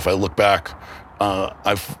big, like, if I look back,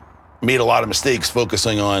 I've made a lot of mistakes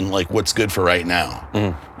focusing on like what's good for right now,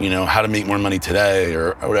 how to make more money today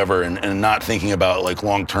or whatever, and not thinking about like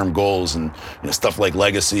long-term goals and stuff like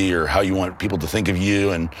legacy or how you want people to think of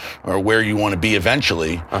you or where you want to be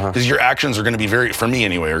eventually, because your actions are going to be for me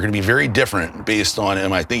anyway, are going to be very different based on,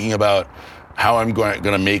 am I thinking about how I'm going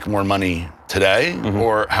to make more money today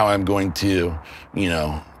or how I'm going to,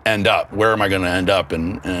 end up, where am I going to end up?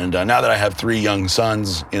 And now that I have 3 young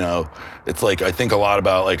sons, it's like I think a lot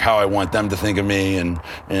about like how I want them to think of me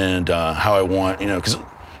and how I want, because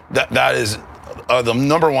that is the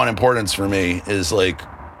number one importance for me, is like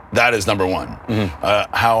that is number one.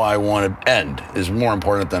 How I want to end is more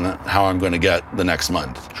important than how I'm going to get the next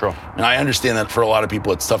month. Sure. And I understand that for a lot of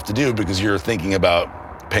people it's tough to do because you're thinking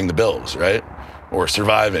about paying the bills, right? Or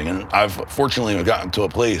surviving. And I've fortunately gotten to a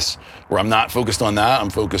place where I'm not focused on that. I'm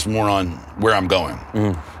focused more on where I'm going.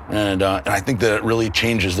 And I think that it really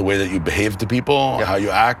changes the way that you behave to people, how you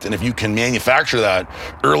act. And if you can manufacture that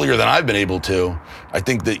earlier than I've been able to, I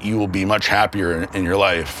think that you will be much happier in your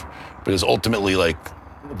life. Because ultimately, like,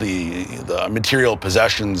 the material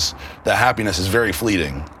possessions, the happiness is very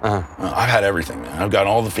fleeting. I've had everything, man. I've got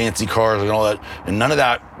all the fancy cars and all that, and none of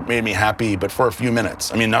that made me happy, but for a few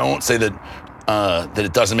minutes. I mean, I won't say that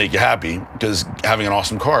it doesn't make you happy, because having an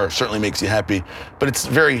awesome car certainly makes you happy, but it's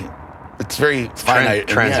very finite.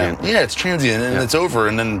 Transient. Yeah, it's transient, and it's over,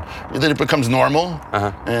 and then it becomes normal.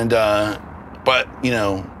 And but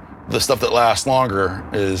the stuff that lasts longer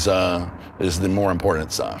is the more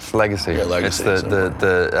important stuff. Legacy. Yeah, legacy. It's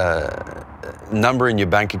the number in your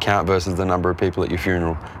bank account versus the number of people at your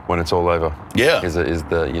funeral when it's all over. Yeah. Is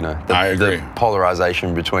I agree. the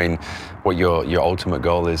polarization between what your ultimate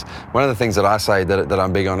goal is. One of the things that I say that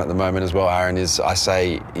I'm big on at the moment as well, Aaron, is I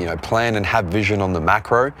say, plan and have vision on the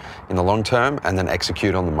macro in the long term, and then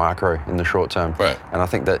execute on the micro in the short term. Right. And I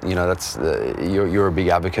think that that's you're a big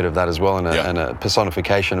advocate of that as well, and a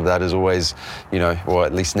personification of that is always, or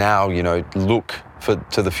at least now, look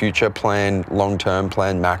to the future, plan long-term,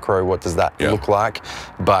 plan macro, what does that look like,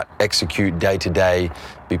 but execute day to day,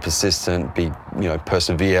 be persistent,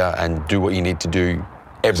 persevere, and do what you need to do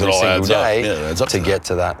every single day to get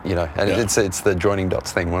to that, and it's the joining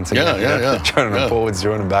dots thing once again. Joining them forwards,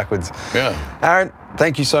 joining them backwards. Aaron,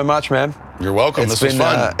 thank you so much, man. You're welcome. This was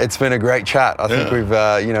fun. It's been a great chat. I think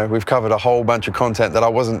we've covered a whole bunch of content that I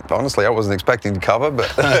wasn't expecting to cover,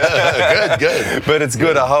 but good. But it's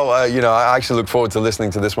good. I actually look forward to listening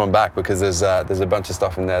to this one back, because there's a bunch of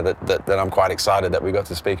stuff in there that I'm quite excited that we got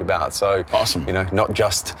to speak about. So awesome. Not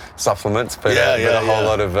just supplements, but a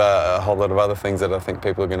whole lot of other things that I think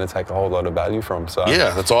people are going to take a whole lot of value from. So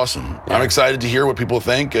that's awesome. I'm excited to hear what people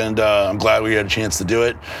think, and I'm glad we had a chance to do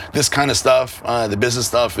it. This kind of stuff, the business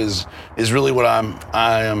stuff, is really what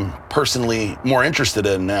I am personally more interested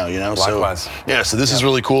in now, Likewise. So this is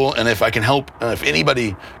really cool, and if I can help, if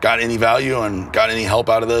anybody got any value and got any help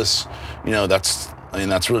out of this,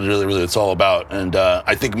 that's really what it's all about. And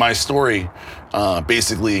I think my story,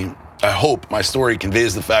 basically, I hope my story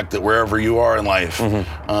conveys the fact that wherever you are in life,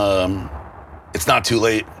 it's not too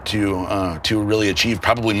late to really achieve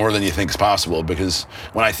probably more than you think is possible. Because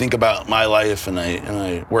when I think about my life and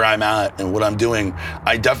I where I'm at and what I'm doing,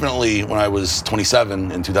 I definitely, when I was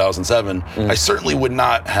 27 in 2007, I certainly would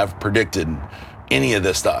not have predicted any of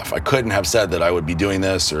this stuff. I couldn't have said that I would be doing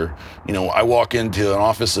this, or, you know, I walk into an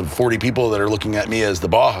office of 40 people that are looking at me as the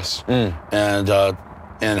boss,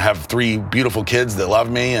 and have 3 beautiful kids that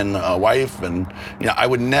love me and a wife, and, you know, I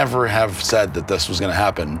would never have said that this was going to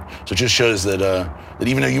happen. So it just shows that that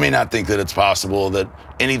even though you may not think that it's possible, that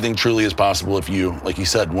anything truly is possible if you, like you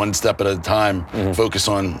said, one step at a time, focus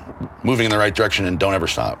on moving in the right direction and don't ever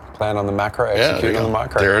stop. Plan on the macro, there execute you on the go.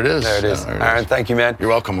 micro. There it is. There it is. Yeah, there it Aaron, is. thank you, man. You're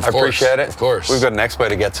welcome. Of I course. appreciate it. Of course. We've got an expo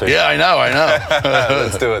to get to. Yeah, I know.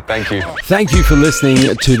 Let's do it. Thank you. Thank you for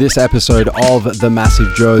listening to this episode of The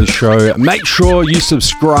Massive Joe Show. Make sure you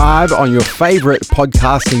subscribe on your favorite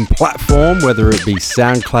podcasting platform, whether it be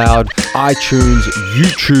SoundCloud, iTunes,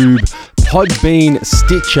 YouTube, Podbean,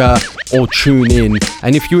 Stitcher, or TuneIn.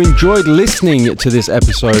 And if you enjoyed listening to this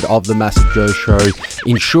episode of The Massive Joe Show,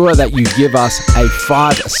 ensure that you give us a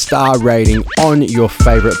 5-star rating on your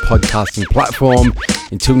favorite podcasting platform.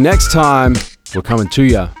 Until next time, we're coming to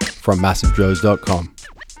you from MassiveJoes.com.